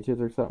 1,200 pages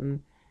or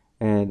something.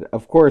 And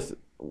of course,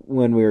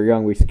 when we were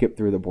young, we skipped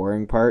through the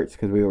boring parts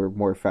because we were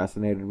more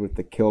fascinated with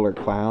the killer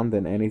clown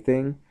than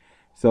anything.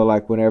 So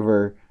like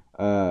whenever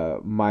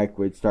Mike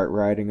would start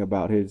writing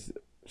about his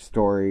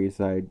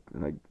stories, I'd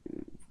like,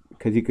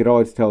 because you could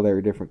always tell they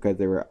were different because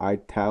they were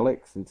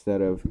italics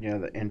instead of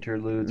the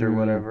interludes or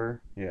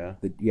whatever. Yeah,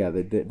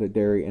 the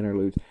Derry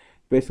interludes.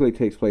 Basically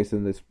takes place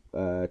in this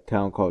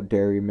town called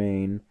Derry,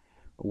 Maine,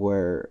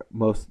 where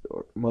most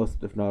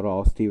if not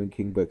all Stephen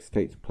King books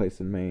takes place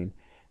in Maine,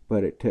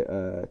 but it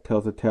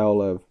tells a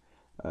tale of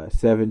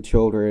 7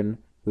 children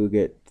who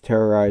get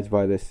terrorized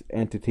by this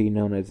entity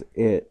known as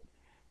It,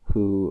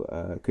 who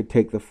could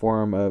take the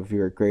form of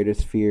your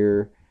greatest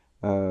fear.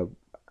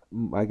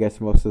 I guess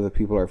most of the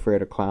people are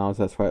afraid of clowns.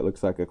 That's why it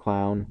looks like a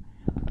clown.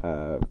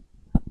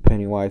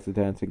 Pennywise the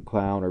Dancing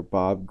Clown, or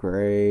Bob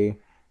Gray,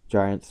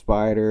 giant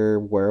spider,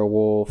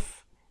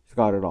 werewolf. It's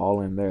got it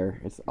all in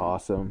there. It's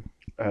awesome.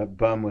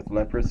 Bum with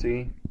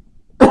leprosy.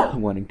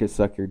 Wanting to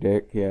suck your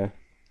dick, yeah.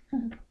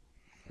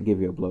 Give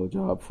you a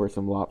blowjob for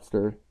some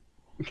lobster.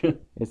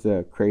 It's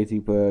a crazy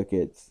book.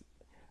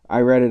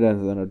 I read it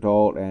as an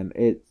adult, and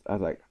I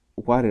was like,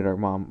 why did our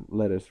mom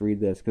let us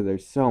read this? Because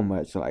there's so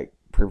much like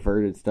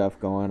perverted stuff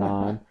going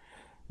on.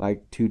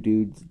 Like 2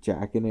 dudes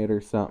jacking it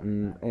or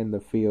something in the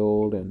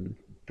field, and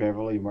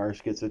Beverly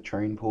Marsh gets a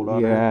train pulled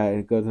on her. Yeah,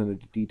 it goes into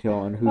detail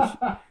on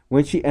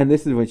and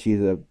this is when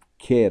she's a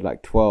kid,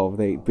 like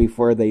 12.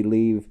 Before they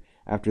leave,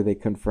 after they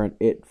confront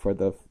It for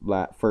the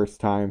first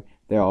time,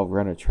 they all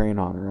run a train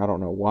on her. I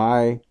don't know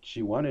why.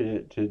 She wanted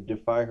it to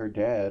defy her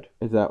dad.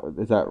 Is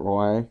that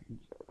why?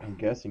 I'm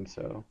guessing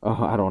so.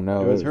 Oh, I don't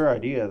know. It was her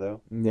idea,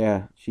 though.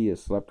 Yeah, she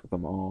has slept with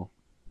them all.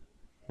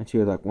 And she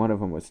was like, one of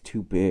them was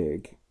too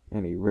big,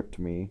 and he ripped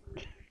me.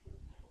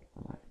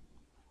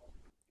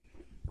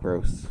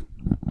 Gross.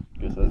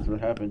 Guess that's what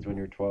happens when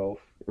you're 12.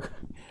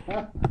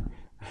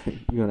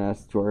 You gonna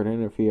ask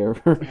Jordan if he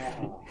ever?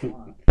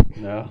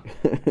 No.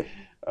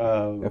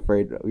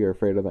 You're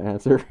afraid of the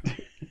answer?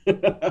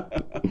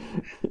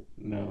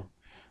 No.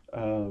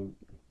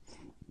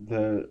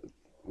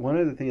 One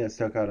of the things that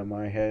stuck out in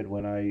my head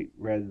when I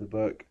read the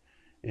book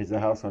is the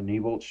house on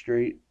Newbolt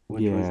Street,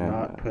 which was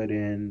not put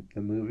in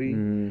the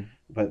movie,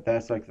 but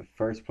that's like the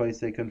first place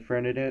they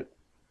confronted it,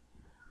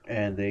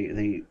 and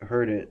they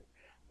heard it,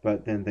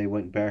 but then they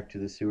went back to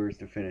the sewers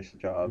to finish the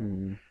job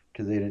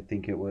because they didn't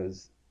think it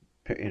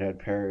had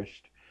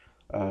perished.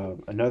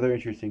 Another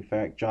interesting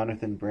fact: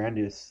 Jonathan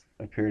Brandis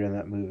appeared in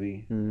that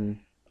movie, who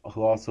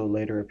also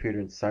later appeared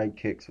in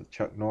Sidekicks with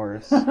Chuck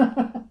Norris.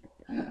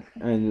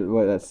 And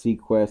what, that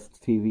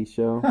Sequest TV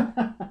show?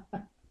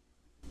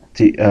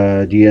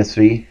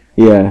 DSV.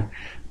 Yeah.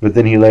 But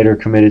then he later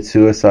committed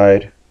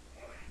suicide,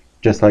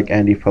 just like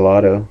Andy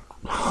Pilato.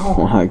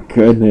 Oh my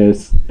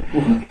goodness.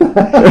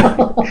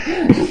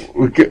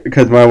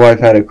 Because my wife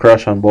had a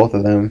crush on both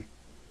of them.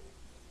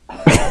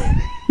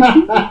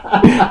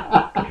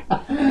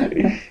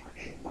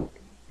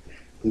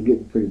 It's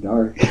getting pretty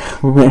dark.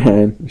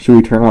 Man, should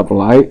we turn out the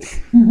lights?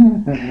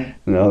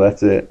 No,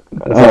 that's it.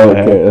 That's all I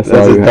have. Okay, That's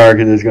as dark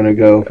as it's going to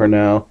go for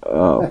now.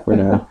 Oh, for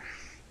now.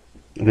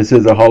 This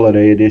is a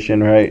holiday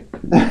edition, right?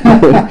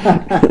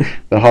 Alright,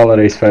 The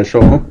holiday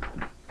special.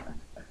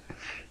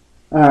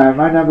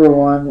 my number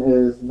one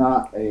is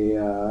not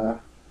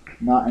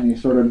any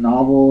sort of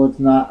novel. It's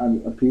not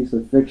a piece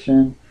of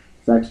fiction.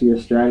 It's actually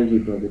a strategy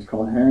book. It's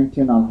called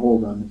Harrington on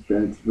Hold'em.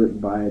 It's written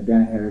by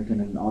Dan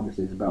Harrington, and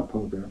obviously it's about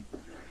poker.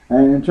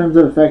 And in terms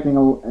of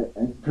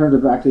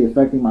actually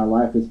affecting my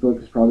life, this book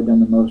has probably done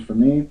the most for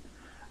me.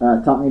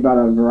 It taught me about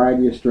a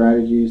variety of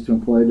strategies to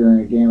employ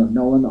during a game of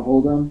no limit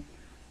hold'em.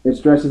 It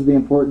stresses the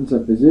importance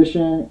of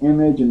position,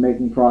 image, and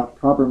making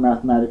proper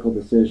mathematical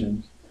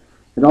decisions.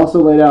 It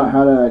also laid out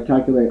how to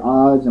calculate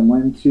odds and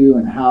when to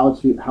and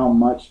how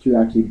much to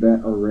actually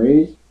bet or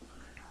raise.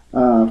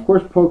 Of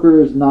course,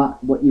 poker is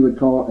not what you would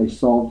call a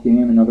solved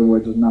game. In other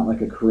words, it's not like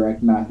a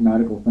correct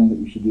mathematical thing that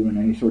you should do in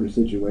any sort of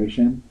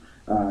situation,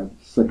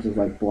 such as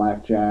like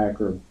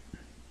blackjack or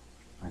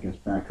I guess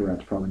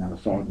baccarat's probably not a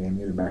solved game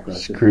either.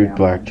 Baccarat's just Screwed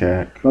gambling.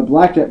 blackjack. But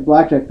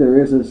blackjack,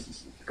 there is a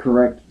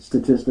correct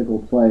statistical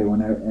play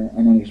whenever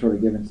in any sort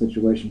of given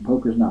situation.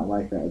 Poker's not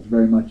like that. It's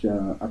very much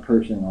a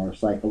person or a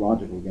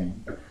psychological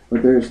game,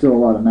 but there is still a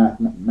lot of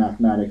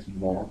mathematics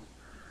involved.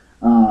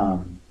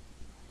 Um,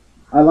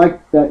 I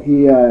like that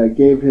he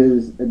gave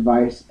his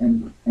advice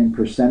in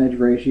percentage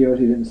ratios.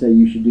 He didn't say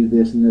you should do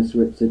this in this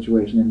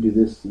situation and do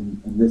this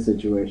in this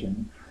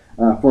situation.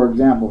 For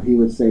example, he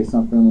would say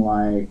something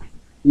like,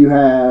 you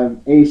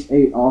have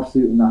ace-8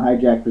 offsuit in the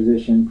hijack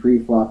position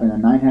pre-flop in a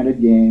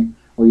 9-handed game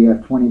where you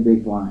have 20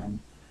 big blind.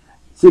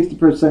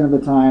 60% of the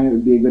time it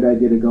would be a good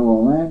idea to go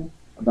all in.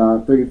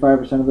 About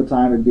 35% of the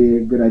time it would be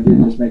a good idea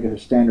to just make it a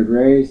standard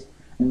raise.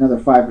 And another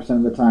 5%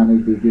 of the time it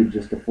would be good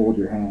just to fold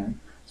your hand.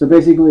 So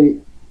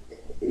basically,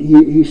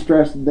 he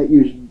stressed that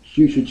you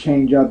should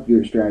change up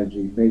your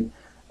strategy.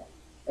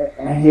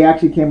 And he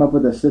actually came up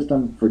with a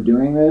system for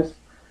doing this.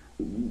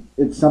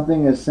 It's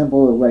something as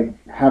simple as like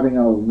having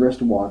a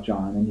wristwatch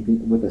on, and you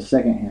can with a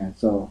second hand.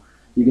 So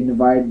you can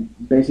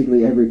divide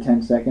basically every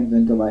 10 seconds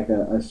into like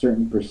a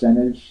certain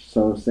percentage.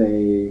 So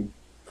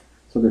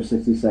there's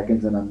 60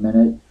 seconds in a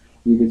minute.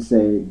 You could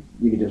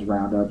just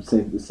round up.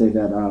 Say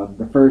that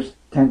the first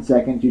 10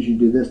 seconds you should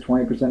do this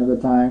 20% of the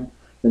time.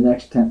 The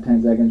next 10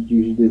 seconds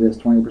you should do this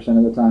 20%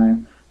 of the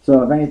time.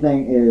 So if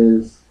anything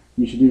is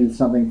you should do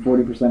something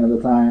 40% of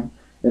the time.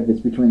 If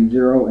it's between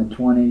 0 and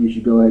 20, you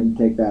should go ahead and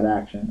take that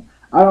action.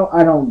 I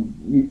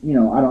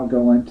don't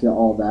go into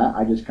all that.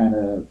 I just kind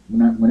of,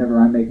 whenever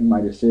I'm making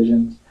my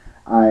decisions,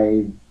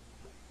 I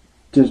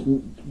just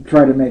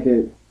try to make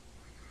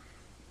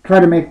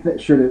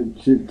sure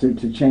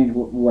to change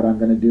what I'm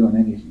going to do in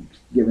any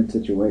given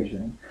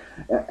situation.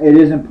 It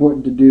is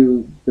important to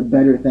do the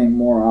better thing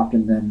more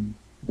often than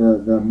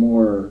the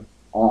more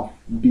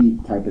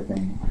offbeat type of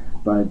thing,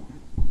 but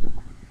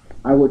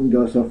I wouldn't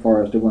go so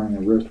far as to wearing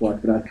a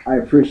wristwatch, but I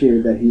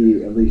appreciated that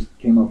he at least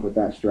came up with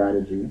that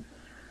strategy.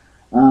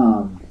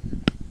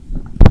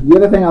 The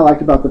other thing I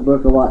liked about the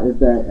book a lot is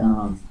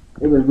that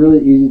it was really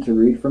easy to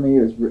read for me.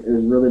 It was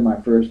really my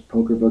first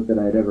poker book that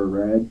I had ever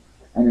read,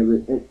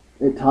 and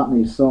it taught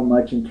me so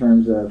much in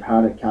terms of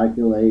how to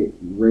calculate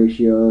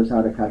ratios,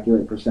 how to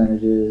calculate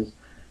percentages,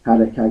 how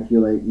to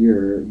calculate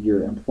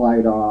your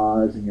implied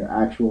odds and your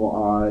actual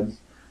odds.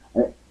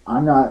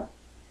 I'm not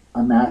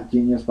a math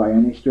genius by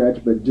any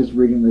stretch, but just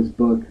reading this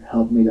book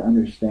helped me to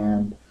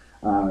understand,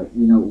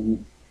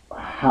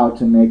 how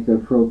to make the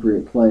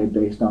appropriate play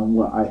based on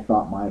what I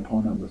thought my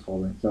opponent was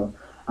holding. So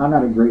I'm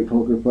not a great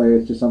poker player.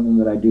 It's just something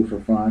that I do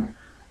for fun.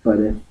 But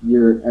if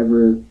you're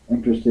ever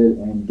interested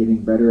in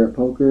getting better at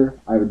poker,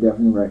 I would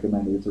definitely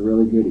recommend it. It's a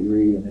really good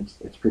read, and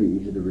it's pretty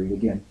easy to read.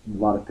 Again, a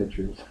lot of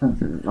pictures.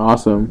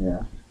 Awesome.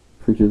 Yeah.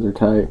 Pictures are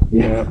tight.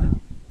 Yeah.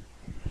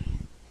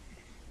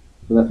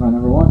 So that's my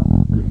number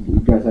one.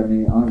 You guys have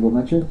any honorable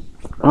mentions?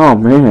 Oh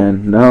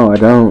man, no, I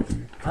don't.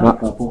 I have a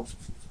couple.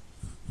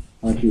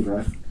 How about you,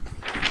 Brad?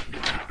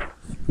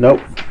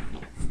 Nope.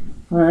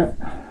 Alright.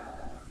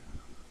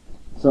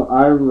 So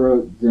I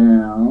wrote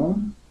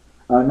down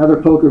another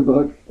poker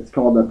book. It's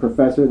called The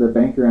Professor, the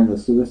Banker, and the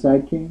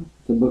Suicide King.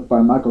 It's a book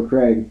by Michael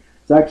Craig.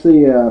 It's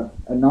actually a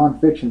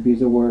non-fiction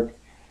piece of work.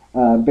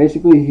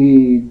 Basically,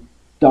 he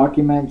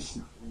documents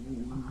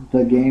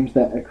the games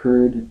that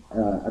occurred,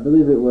 I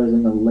believe it was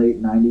in the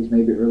late 90s,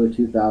 maybe early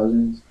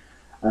 2000s,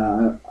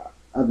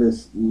 of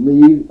this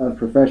league of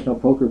professional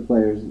poker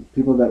players,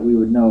 people that we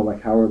would know,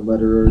 like Howard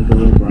Lederer,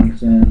 Billy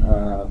Brunson,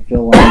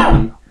 Phil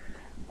Ivey,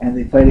 and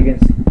they played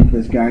against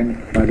this guy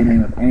by the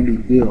name of Andy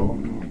Beal.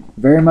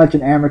 Very much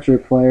an amateur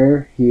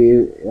player. He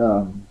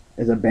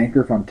is a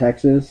banker from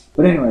Texas.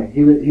 But anyway,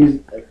 he's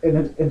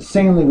an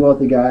insanely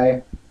wealthy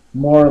guy,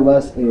 more or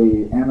less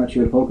a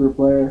amateur poker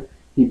player.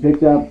 He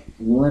picked up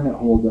limit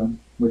hold'em,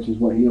 which is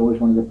what he always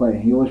wanted to play.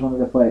 And he always wanted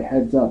to play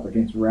heads up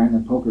against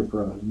random poker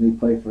pros, and they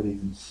play for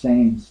these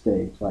insane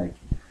stakes, like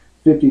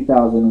 $50,000,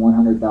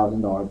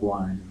 $100,000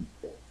 blinds.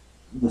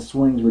 The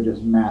swings were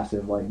just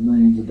massive, like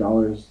millions of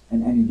dollars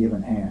in any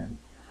given hand.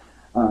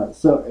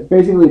 So it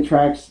basically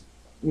tracks,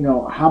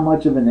 how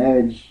much of an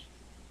edge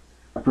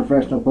a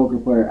professional poker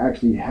player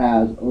actually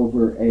has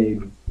over a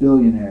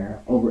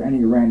billionaire, over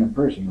any random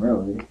person,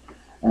 really.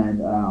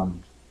 And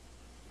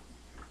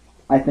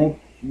I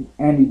think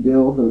Andy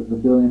Bill, the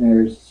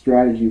billionaire's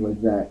strategy was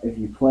that if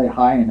you play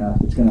high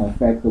enough, it's going to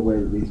affect the way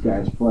that these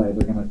guys play.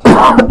 They're going to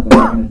tighten up. They're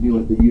not going to do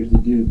what they used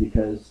to do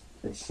because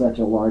it's such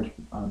a large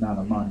amount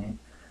of money.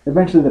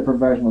 Eventually, the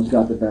professionals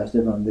got the best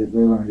of him. They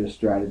learned his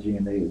strategy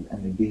and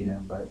they beat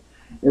him. But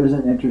it was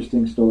an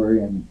interesting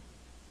story, and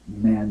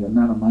man, the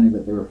amount of money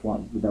that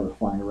that was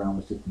flying around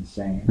was just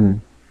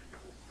insane.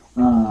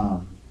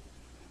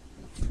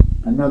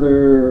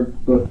 Another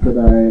book that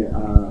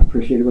I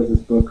appreciated was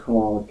this book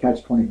called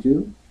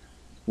Catch-22.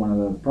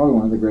 Probably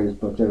one of the greatest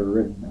books ever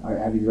written.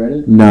 Have you read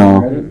it?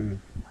 No. Have you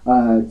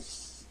read it?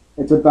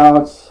 It's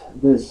about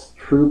this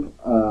troop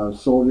of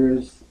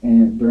soldiers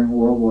during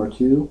World War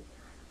II.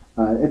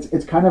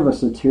 It's kind of a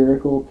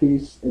satirical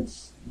piece.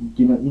 It's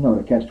you know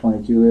what a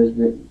Catch-22 is,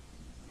 but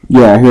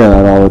Yeah, I hear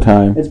that all the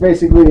time. it's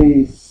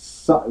basically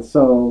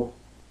so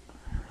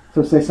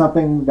say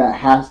something that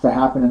has to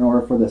happen in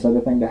order for this other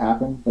thing to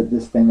happen, but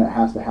this thing that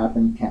has to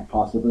happen can't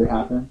possibly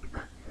happen.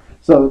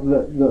 So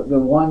the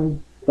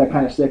one that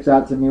kind of sticks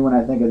out to me when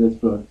I think of this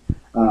book,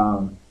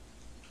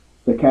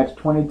 the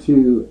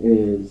Catch-22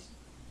 is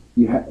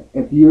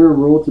if you're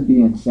ruled to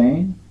be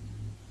insane,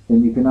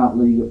 then you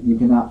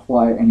cannot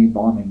fly any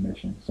bombing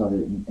mission. So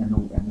in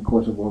the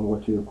course of World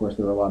War II, of course,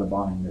 there were a lot of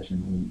bombing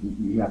missions. And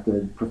you have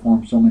to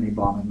perform so many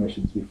bombing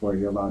missions before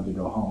you're allowed to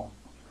go home.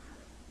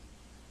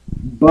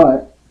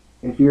 But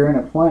if you're in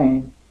a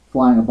plane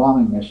flying a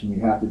bombing mission,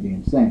 you have to be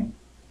insane.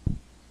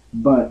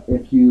 But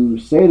if you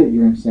say that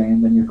you're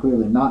insane, then you're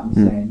clearly not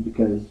insane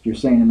because you're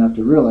sane enough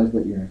to realize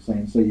that you're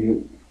insane. So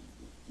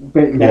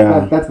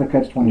that's the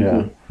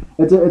Catch-22.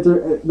 Yeah.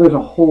 There's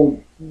a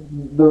whole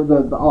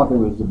the author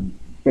was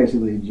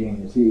basically a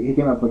genius. He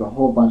came up with a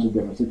whole bunch of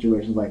different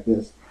situations like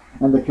this,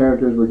 and the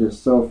characters were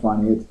just so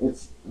funny.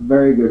 It's a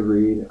very good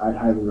read. I'd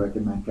highly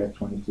recommend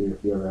Catch-22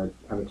 if you ever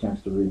have a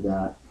chance to read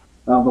that.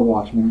 The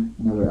Watchmen,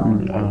 another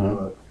Alan Moore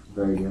book,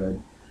 very good.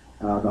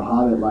 The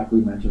Hobbit, like we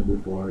mentioned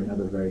before,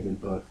 another very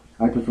good book.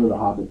 I prefer The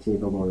Hobbit to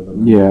The Lord of the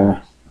Rings.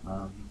 Yeah.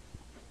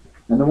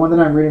 And the one that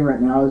I'm reading right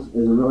now is a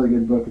really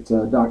good book. It's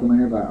a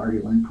documentary by Artie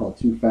Lynn called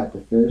Too Fat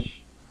to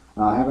Fish.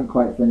 I haven't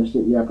quite finished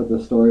it yet, but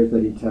the stories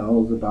that he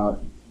tells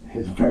about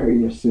his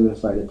various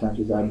suicide attempts,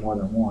 he's had more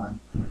than one,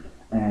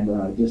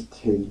 and just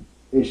his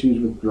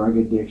issues with drug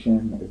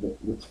addiction,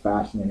 it's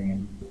fascinating.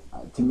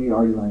 And to me,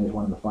 Artie Lynn is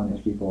one of the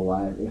funniest people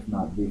alive, if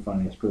not the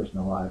funniest person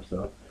alive.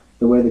 So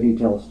the way that he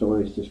tells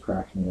stories just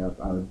cracks me up.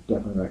 I would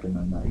definitely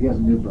recommend that. He has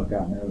a new book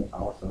out now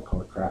also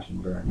called Crash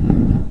and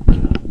Burn.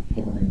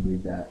 Definitely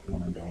read that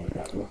when I'm done with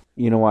that book.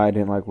 You know why I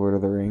didn't like Lord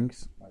of the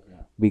Rings? Like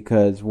that.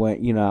 Because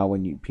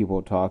when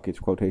people talk, it's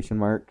quotation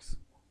marks,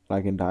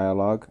 like in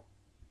dialogue,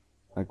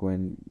 like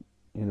when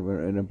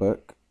in a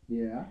book.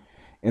 Yeah.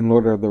 In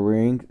Lord of the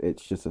Rings,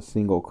 it's just a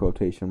single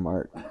quotation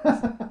mark.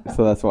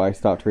 So that's why I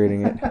stopped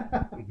reading it.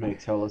 It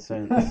makes hella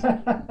sense.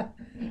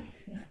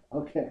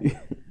 Okay.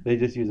 They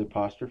just use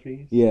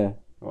apostrophes? Yeah.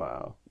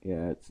 Wow.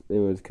 Yeah, it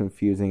was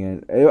confusing,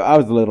 and I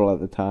was little at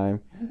the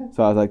time,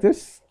 so I was like, "This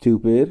is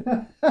stupid."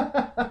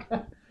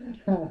 That's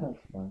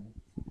funny.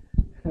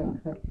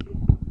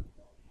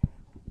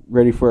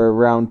 Ready for a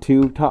round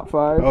 2 top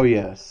 5? Oh,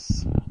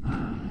 yes.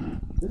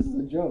 This is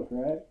a joke,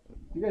 right?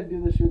 You guys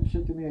do this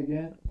shit to me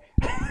again?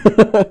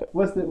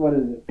 What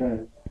is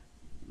it?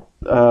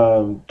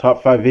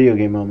 Top 5 video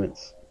game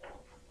moments.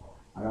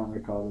 I don't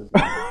recall this.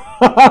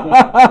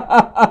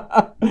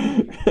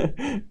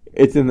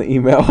 It's in the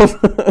emails.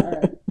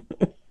 Alright.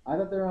 I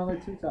thought there were only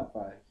 2 top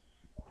 5s.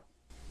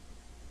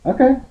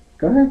 Okay,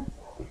 go ahead.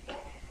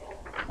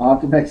 I'll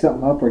have to make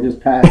something up or just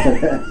pass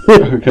it.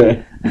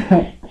 Okay.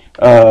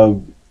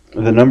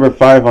 The number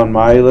 5 on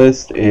my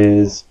list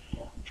is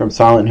from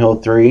Silent Hill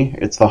 3.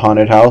 It's the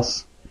haunted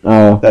house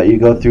that you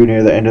go through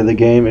near the end of the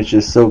game. It's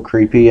just so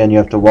creepy, and you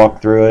have to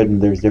walk through it,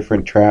 and there's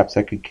different traps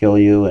that could kill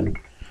you, and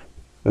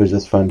it was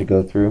just fun to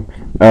go through.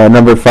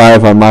 Number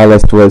 5 on my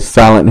list was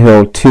Silent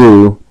Hill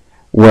 2,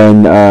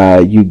 when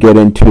you get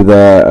into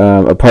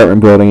the apartment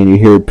building and you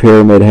hear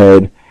Pyramid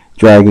Head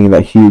dragging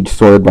that huge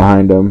sword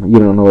behind him. You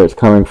don't know where it's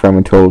coming from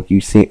until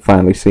you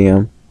finally see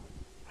him.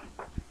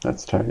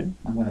 That's tight.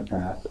 I'm going to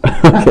pass.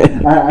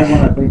 Okay. I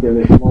want to think of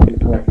it more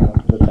before I come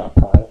up to the top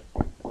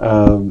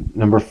 5.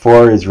 Number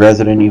 4 is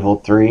Resident Evil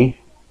 3,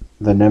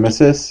 the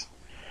Nemesis.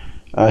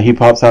 He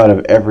pops out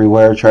of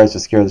everywhere, tries to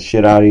scare the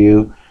shit out of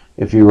you.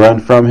 If you run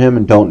from him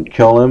and don't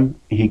kill him,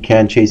 he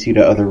can chase you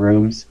to other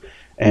rooms,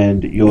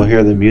 and you'll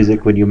hear the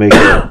music when you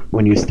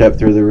when you step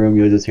through the room.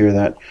 You'll just hear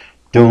that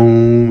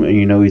doom, and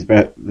you know he's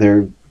back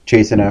there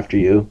chasing after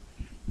you.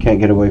 Can't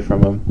get away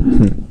from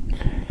him.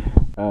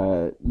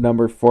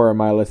 Number 4 on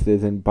my list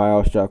is in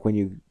BioShock, when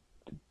you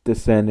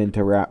descend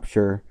into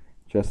Rapture.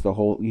 Just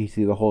you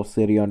see the whole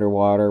city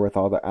underwater with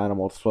all the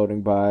animals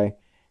floating by.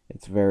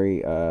 It's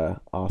very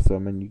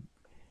awesome, and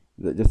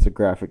just the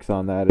graphics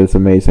on that is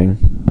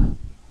amazing.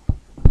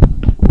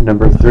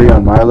 Number 3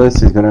 on my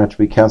list is going to have to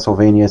be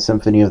Castlevania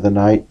Symphony of the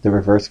Night, the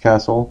Reverse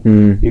Castle.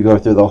 You go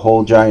through the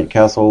whole giant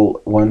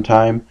castle one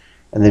time,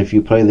 And then if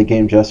you play the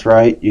game just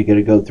right, you get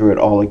to go through it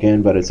all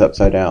again, but it's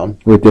upside down.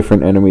 With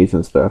different enemies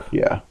and stuff.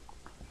 Yeah.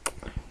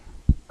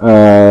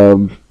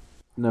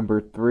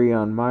 Number 3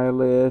 on my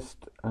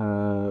list.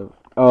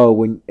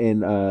 When in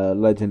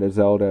Legend of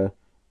Zelda,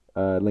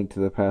 Link to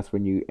the Past,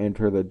 when you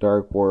enter the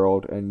Dark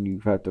World and you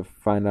have to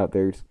find out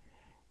there's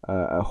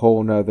a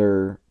whole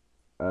nother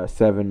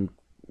 7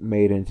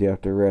 maidens you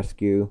have to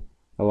rescue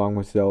along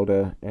with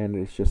Zelda, and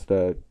it's just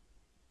a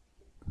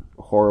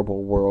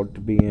horrible world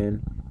to be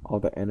in. All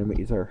the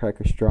enemies are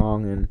hecka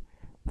strong, and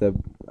the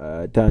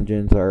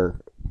dungeons are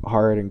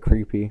hard and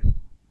creepy.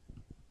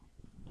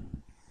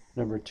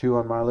 Number 2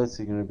 on my list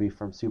is going to be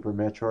from Super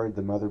Metroid,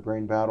 the Mother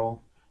Brain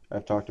Battle.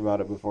 I've talked about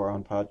it before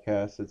on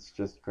podcasts. It's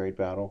just a great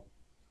battle.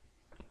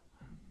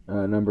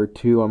 Number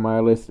 2 on my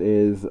list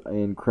is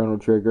in Chrono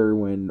Trigger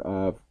when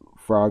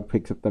Frog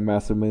picks up the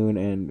Massive Moon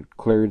and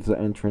clears the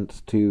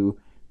entrance to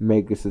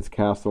Magus's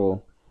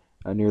castle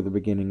near the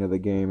beginning of the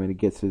game, and he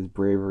gets his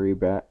bravery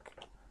back.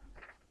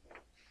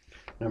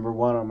 Number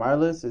 1 on my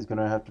list is going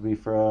to have to be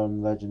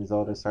from Legend of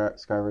Zelda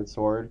Skyward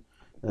Sword.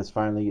 That's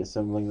finally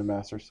assembling the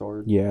Master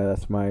Sword. Yeah,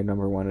 that's my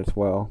number 1 as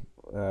well.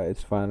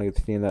 It's finally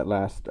seeing that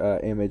last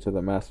image of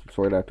the Master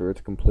Sword after it's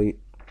complete.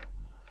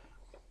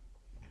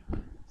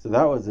 So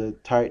that was a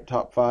tight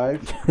top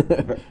 5.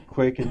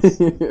 Quick and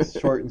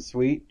short and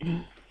sweet.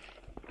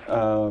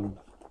 So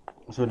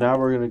now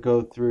we're going to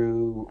go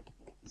through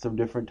some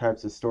different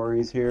types of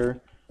stories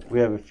here. We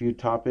have a few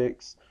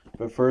topics,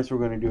 but first we're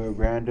going to do a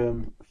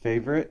random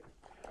favorite,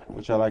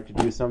 which I like to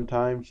do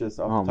sometimes, just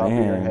off the top of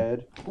your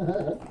head.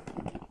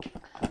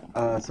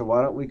 So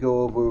why don't we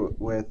go over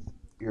with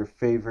your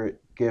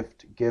favorite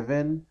gift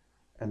given,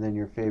 and then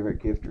your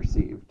favorite gift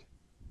received.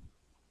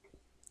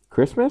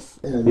 Christmas?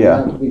 Does it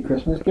have to be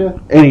Christmas gift?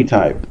 Any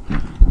type.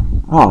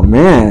 Oh,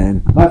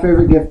 man. My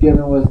favorite gift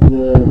given was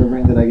the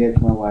ring that I gave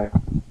to my wife.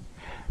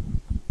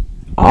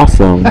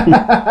 Awesome.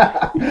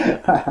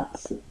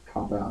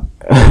 Calm down.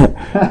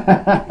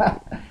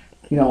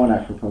 You know when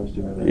I proposed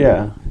to her. Then.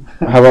 Yeah.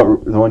 How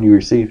about the one you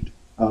received?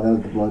 Oh, that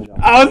was the blowjob.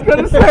 I was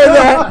going to say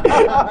that.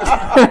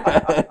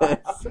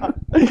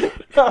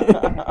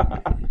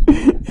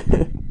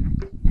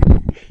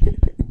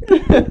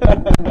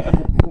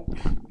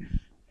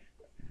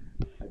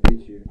 I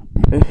beat you.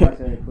 I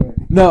said it quick.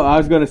 No, I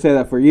was going to say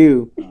that for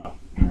you.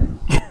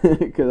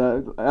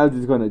 Because I was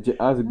just going to.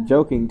 I was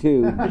joking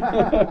too.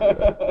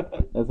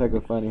 That's like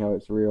a funny how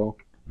it's real.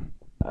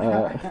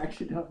 I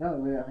actually don't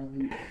know. I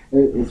mean,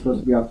 it's supposed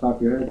to be off the top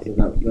of your head, so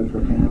that's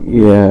what came up.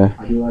 Yeah.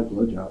 I do like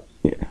blowjobs.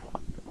 Yeah.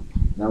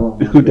 That one.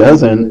 Who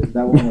doesn't?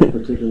 That one was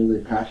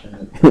particularly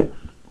passionate.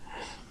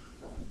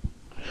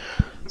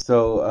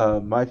 So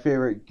my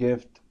favorite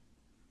gift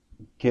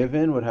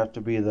given would have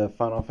to be the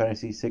Final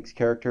Fantasy VI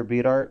character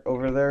beat art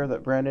over there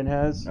that Brandon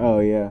has. Oh,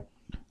 yeah.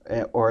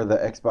 Or the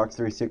Xbox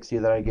 360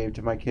 that I gave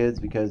to my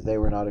kids because they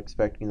were not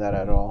expecting that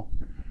at all.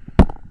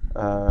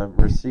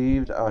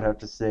 Received, I would have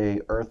to say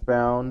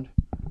Earthbound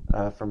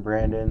from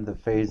Brandon, the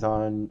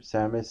Phazon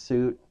Samus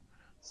suit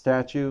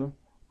statue,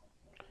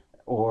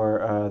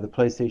 or the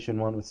PlayStation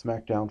 1 with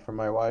SmackDown from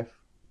my wife.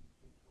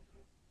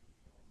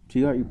 So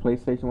you got your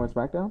PlayStation 1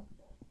 SmackDown?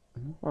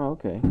 Mm-hmm. Oh,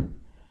 okay.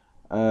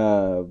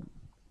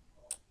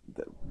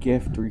 The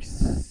gift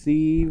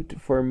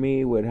received for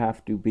me would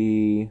have to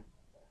be...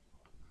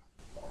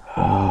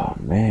 Oh,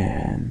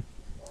 man.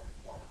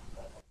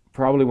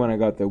 Probably when I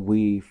got the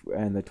Wii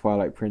and the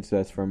Twilight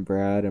Princess from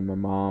Brad and my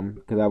mom,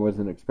 because I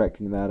wasn't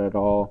expecting that at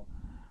all.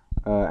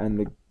 And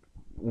the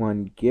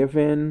one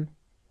given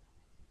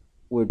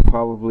would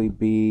probably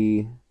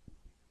be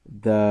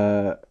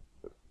the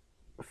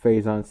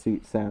Phazon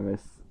suit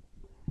Samus,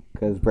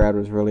 because Brad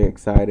was really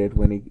excited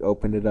when he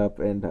opened it up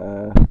and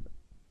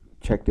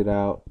checked it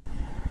out.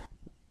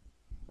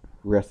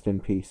 Rest in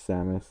peace,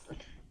 Samus.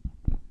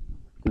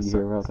 Did you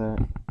hear about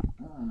that?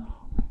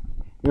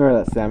 You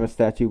remember that Samus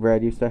statue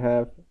Brad used to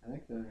have? I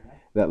think so, yeah.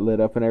 That lit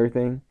up and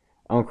everything?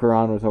 Uncle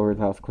Ron was over his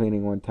house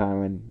cleaning one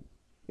time and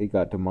it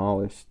got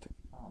demolished.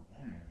 Oh,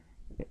 man.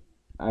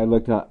 I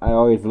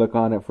always look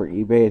on it for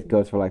eBay. It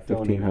goes for like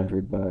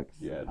 $1,500.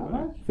 Yeah, How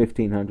much?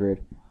 $1,500.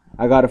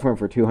 I got it for him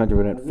for $200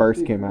 when it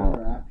first came out.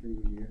 After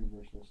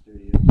Universal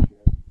Studios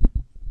trip.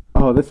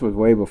 Oh, this was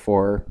way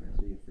before.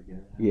 So you forget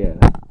it. Yeah.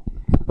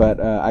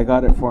 But I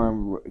got it for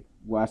him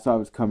when I saw it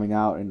was coming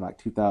out in like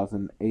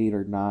 2008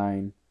 or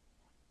 9.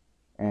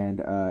 And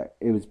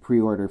it was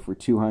pre-ordered for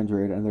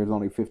 $200, and there's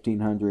only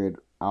 $1,500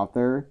 out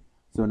there.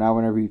 So now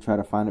whenever you try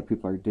to find it,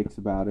 people are dicks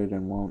about it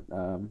and won't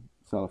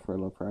sell it for a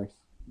low price.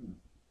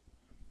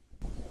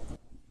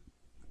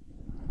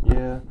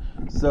 Yeah.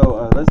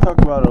 So let's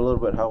talk about a little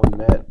bit how we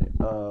met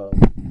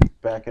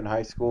back in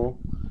high school.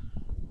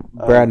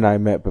 Brad and I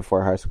met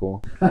before high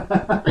school.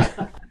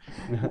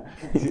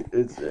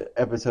 It's an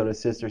episode of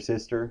Sister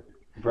Sister,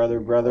 Brother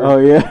Brother. Oh,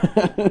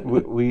 yeah.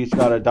 we each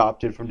got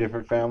adopted from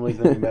different families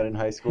and we met in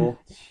high school.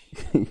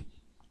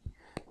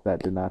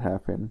 That did not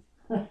happen.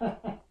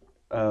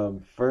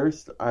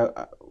 First,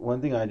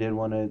 one thing I did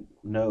want to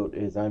note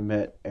is I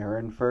met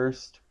Aaron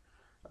first.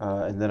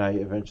 and then I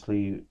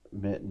eventually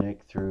met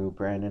Nick through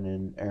Brandon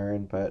and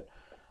Aaron. But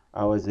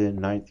I was in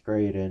ninth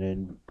grade, and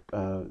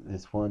then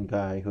this one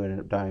guy who ended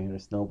up dying in a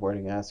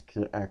snowboarding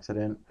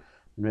accident,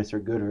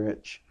 Mr.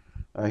 Goodrich.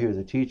 He was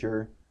a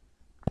teacher.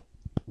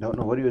 Don't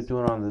know what he was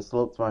doing on the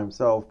slopes by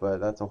himself, but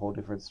that's a whole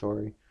different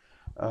story.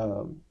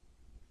 Um,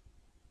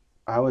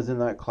 I was in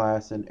that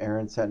class, and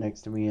Aaron sat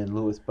next to me, and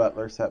Lewis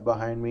Butler sat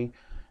behind me.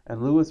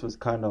 And Lewis was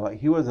kind of like,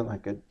 he wasn't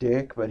like a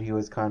dick, but he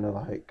was kind of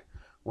like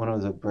one of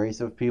those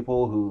abrasive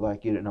people who,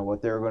 like, you didn't know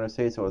what they were going to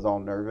say, so I was all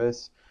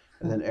nervous.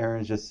 And then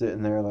Aaron's just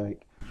sitting there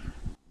like,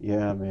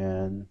 yeah,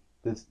 man,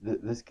 this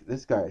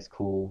guy is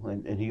cool.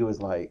 And he was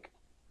like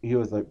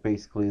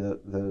basically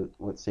the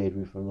what saved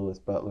me from Lewis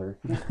Butler.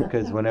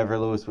 Because whenever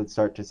Lewis would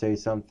start to say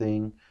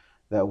something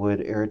that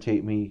would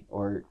irritate me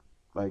or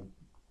like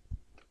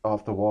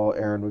off the wall,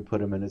 Aaron would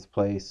put him in his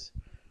place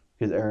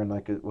because Aaron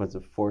like was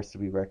a force to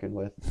be reckoned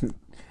with.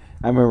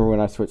 I remember when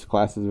I switched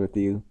classes with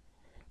you,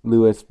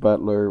 Lewis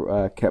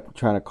Butler kept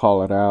trying to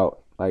call it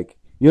out, like,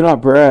 "You're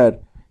not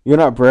Brad. You're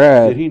not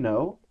Brad." Did he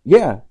know?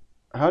 Yeah.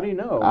 How do you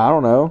know? I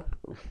don't know.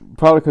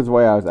 Probably because of the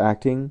way I was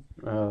acting,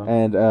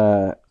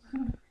 Uh,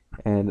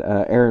 and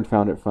Aaron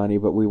found it funny.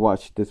 But we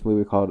watched this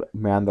movie called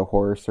Man the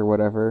Horse or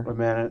whatever. a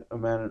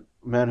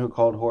man who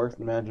called horse,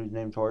 a man whose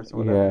name's horse, or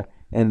whatever. Yeah,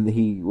 and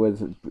he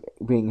was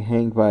being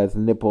hanged by his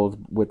nipples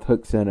with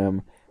hooks in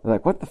him. I was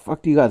like, what the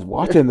fuck do you guys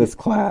watch in this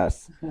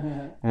class?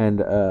 And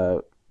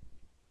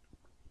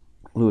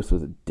Lewis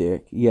was a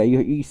dick. Yeah,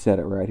 you said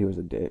it right. He was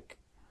a dick.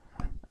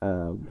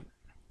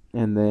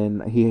 And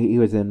then he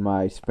was in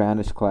my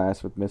Spanish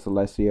class with Miss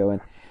Alessio,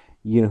 and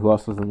you know who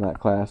else was in that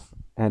class?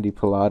 Andy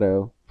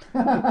Pilato.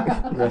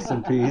 Rest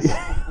in peace.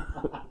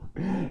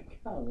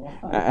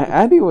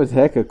 Andy was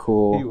hecka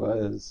cool. He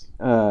was.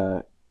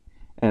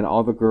 And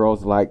all the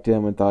girls liked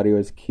him and thought he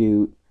was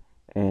cute.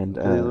 And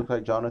He looked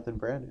like Jonathan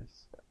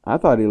Brandis. I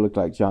thought he looked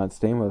like John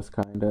Stamos,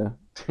 kinda.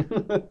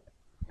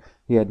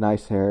 He had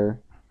nice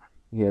hair.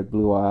 He had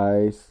blue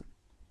eyes.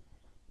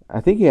 I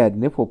think he had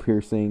nipple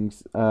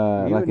piercings. You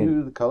like even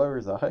knew the color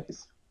of his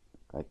eyes?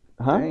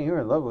 huh? Dang, you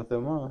were in love with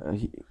him, huh?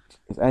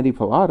 It's Andy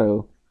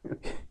Pilato.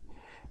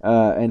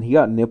 And he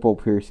got nipple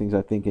piercings,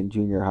 I think, in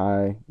junior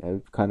high. It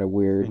was kind of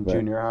weird. In but,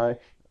 junior high?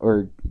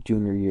 or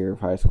junior year of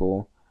high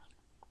school.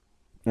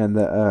 And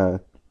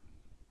the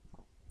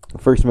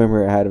first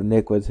memory I had of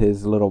Nick was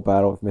his little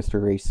battle with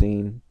Mr.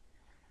 Racine.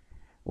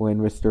 When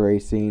Mr.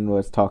 Racine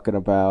was talking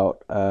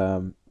about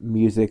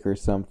music or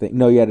something.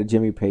 No, he had a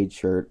Jimmy Page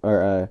shirt,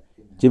 or a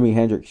Jimi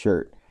Hendrix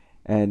shirt.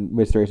 And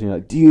Mr. Racine was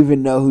like, "Do you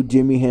even know who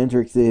Jimi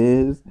Hendrix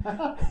is?"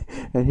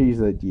 And he's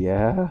like,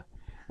 "Yeah."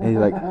 And he's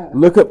like,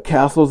 "Look up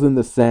Castles in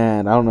the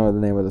Sand." I don't know the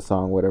name of the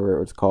song, whatever it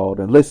was called,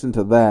 and listen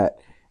to that.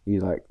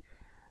 He's like,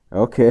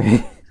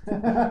 "Okay."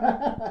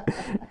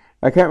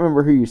 I can't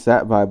remember who you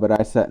sat by, but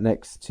I sat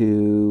next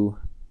to,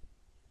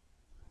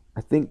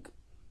 I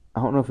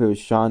don't know if it was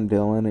Sean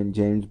Dillon and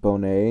James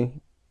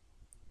Bonet,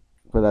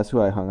 but that's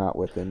who I hung out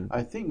with. And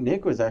I think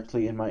Nick was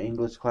actually in my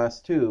English class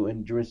too,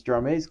 in Miss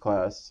Drame's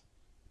class,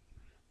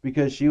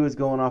 because she was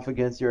going off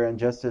against your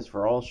Injustice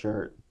for All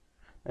shirt,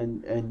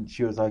 and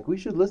she was like, "We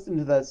should listen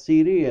to that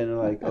CD," and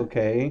like,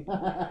 okay,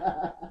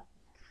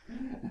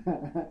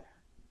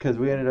 because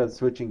we ended up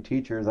switching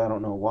teachers. I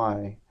don't know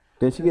why.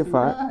 didn't she get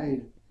fired?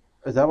 Right.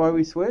 Is that why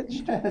we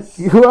switched? Yes.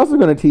 Who else was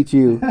going to teach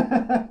you?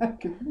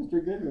 Because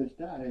Mr. Goodrich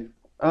died.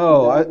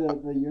 Oh,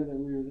 The year that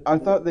we were I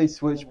thought they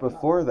switched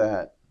before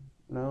that.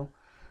 No?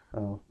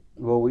 Oh.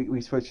 Well,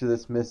 we switched to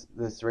this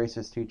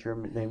racist teacher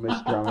named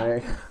Miss Drame.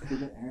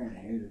 Aaron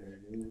hated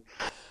her,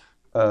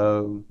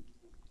 dude.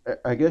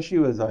 I guess she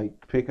was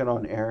like picking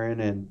on Aaron,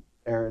 and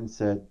Aaron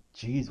said,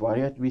 "Geez, why do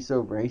you have to be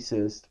so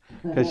racist?"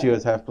 Because she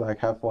was half black,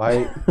 half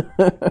white,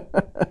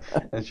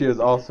 and she was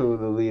also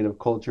the lead of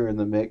Culture in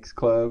the Mix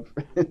Club.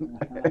 And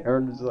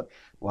Aaron was like,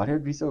 "Why do you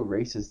have to be so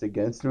racist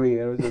against me?"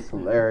 And it was just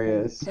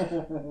hilarious.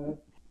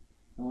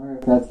 I wonder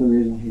if that's the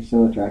reason he's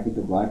so attracted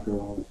to black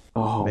girls.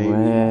 Oh, Maybe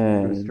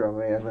man. Miss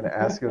Drame. I'm gonna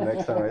ask him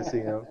next time I see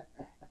him.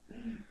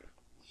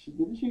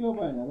 Didn't she go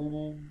by another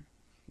name?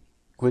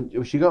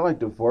 When she got like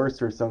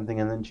divorced or something,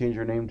 and then changed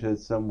her name to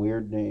some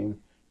weird name.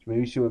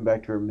 Maybe she went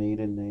back to her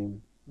maiden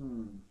name.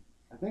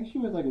 I think she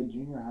was like a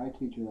junior high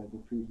teacher like the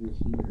previous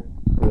year.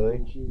 Really?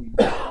 Did she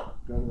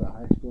go to the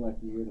high school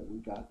like the year that we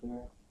got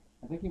there?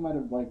 I think he might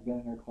have like been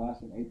in her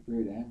class in 8th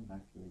grade and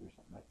 9th grade or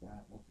something like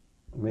that.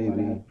 Might have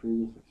Maybe. had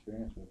previous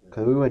experience with her.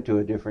 Because we went to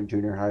a different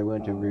junior high. We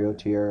went to Rio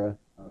Okay. Tierra,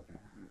 Okay.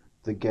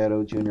 the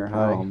ghetto junior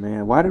high. Oh,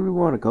 man. Why did we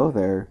want to go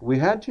there? We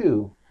had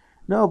to.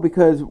 No,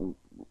 because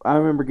I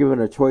remember given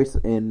a choice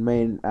in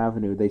Main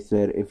Avenue. They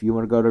said, if you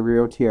want to go to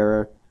Rio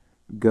Tierra,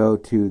 go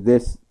to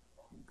this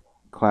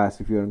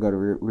class. If you want to go to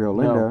Rio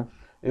Linda. No.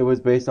 It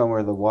was based on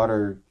where the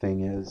water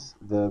thing is,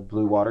 the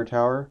blue water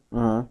tower.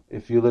 Uh-huh.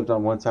 If you lived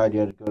on one side, you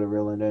had to go to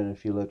Rio Linda, and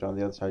if you lived on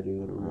the other side, you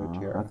go to Rio I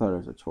Tierra. thought it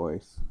was a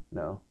choice.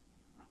 No.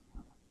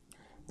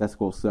 That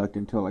school sucked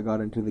until I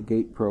got into the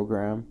GATE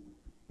program.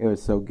 It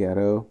was so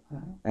ghetto,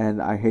 Uh-huh.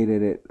 and I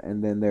hated it.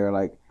 And then they were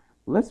like,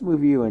 "Let's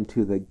move you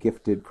into the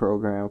gifted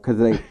program,"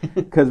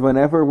 because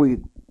whenever we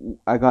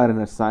I got an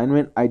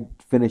assignment, I'd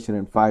finish it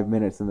in 5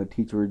 minutes, and the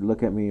teacher would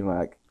look at me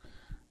like,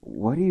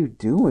 "What are you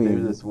There was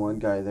doing?" this one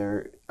guy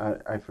there.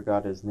 I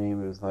forgot his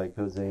name. It was like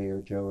Jose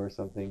or Joe or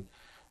something.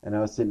 And I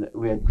was sitting.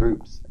 We had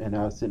groups, and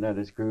I was sitting at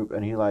his group,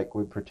 and he like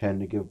would pretend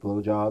to give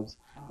blowjobs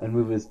and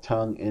move his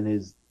tongue in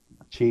his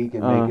cheek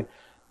and make Uh, it.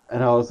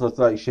 And I was just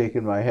like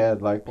shaking my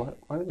head, like, what?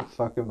 Why the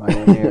fuck am I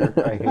in here?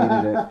 I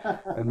hated it.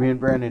 And me and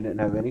Brandon didn't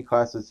have any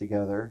classes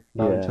together,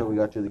 not Yeah. until we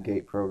got to the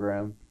GATE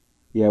program.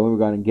 Yeah, when we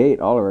got in Gate,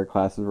 all of our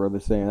classes were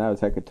the same. That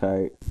was hecka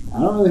tight. I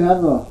don't really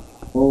have a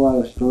whole lot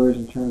of stories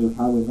in terms of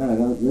how we met.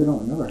 Really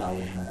don't remember how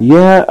we met.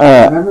 Yeah,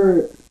 I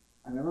remember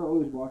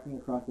always walking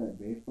across that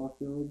baseball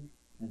field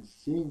and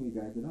seeing you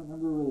guys. I don't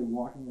remember really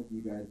walking with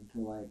you guys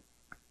until like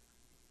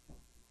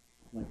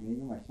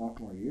maybe my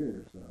sophomore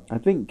year or so. I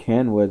think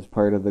Ken was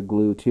part of the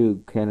glue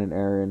too, Ken and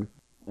Aaron.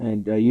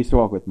 And I used to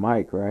walk with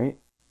Mike, right?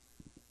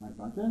 Mike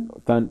Bunton?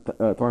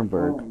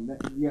 Thornburg.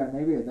 Yeah,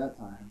 maybe at that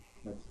time.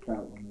 That's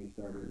about when we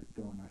started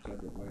going our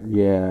separate ways.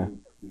 Yeah.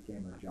 He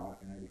became a jock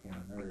and I became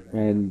a nerd.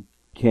 And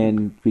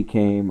Ken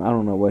became, I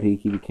don't know what he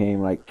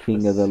became, like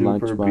king of the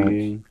lunch Super bunch.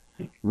 being.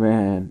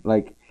 Man,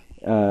 like,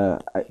 I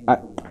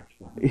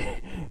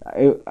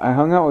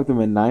hung out with him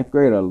in ninth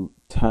grade a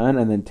ton,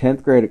 and then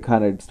 10th grade it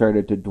kind of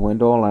started to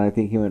dwindle, and I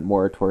think he went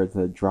more towards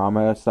the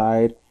drama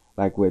side,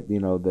 like with,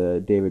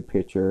 the David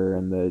Pitcher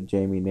and the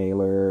Jamie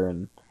Naylor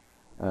and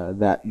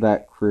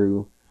that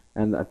crew.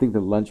 And I think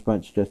the Lunch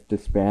Bunch just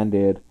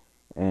disbanded,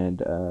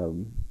 and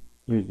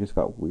it just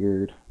got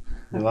weird.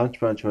 The Lunch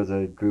Bunch was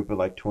a group of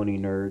like 20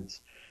 nerds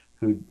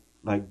who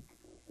like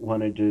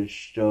wanted to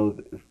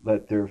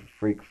let their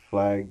freak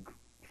flag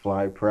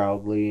fly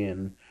proudly,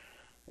 and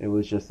it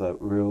was just a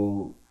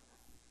real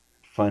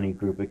funny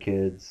group of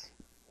kids.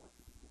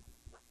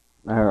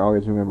 I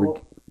always remember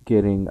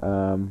getting,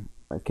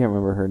 I can't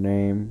remember her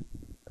name,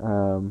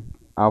 Diana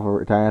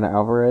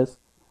Alvarez.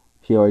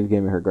 She always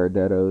gave me her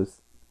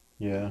Gardettos.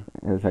 Yeah.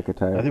 It was hecka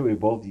I tight. think we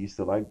both used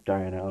to like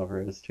Diana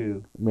Alvarez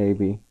too.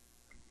 Maybe.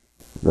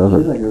 She's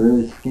like a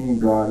really skinny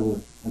broad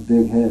with a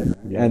big head,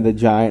 right? And the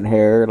giant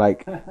hair,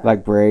 like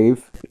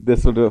Brave.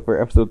 This will do it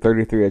for episode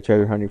 33 of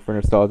Treasure Hunting for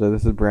Nostalgia.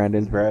 This is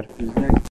Brandon. Brad. Who's next?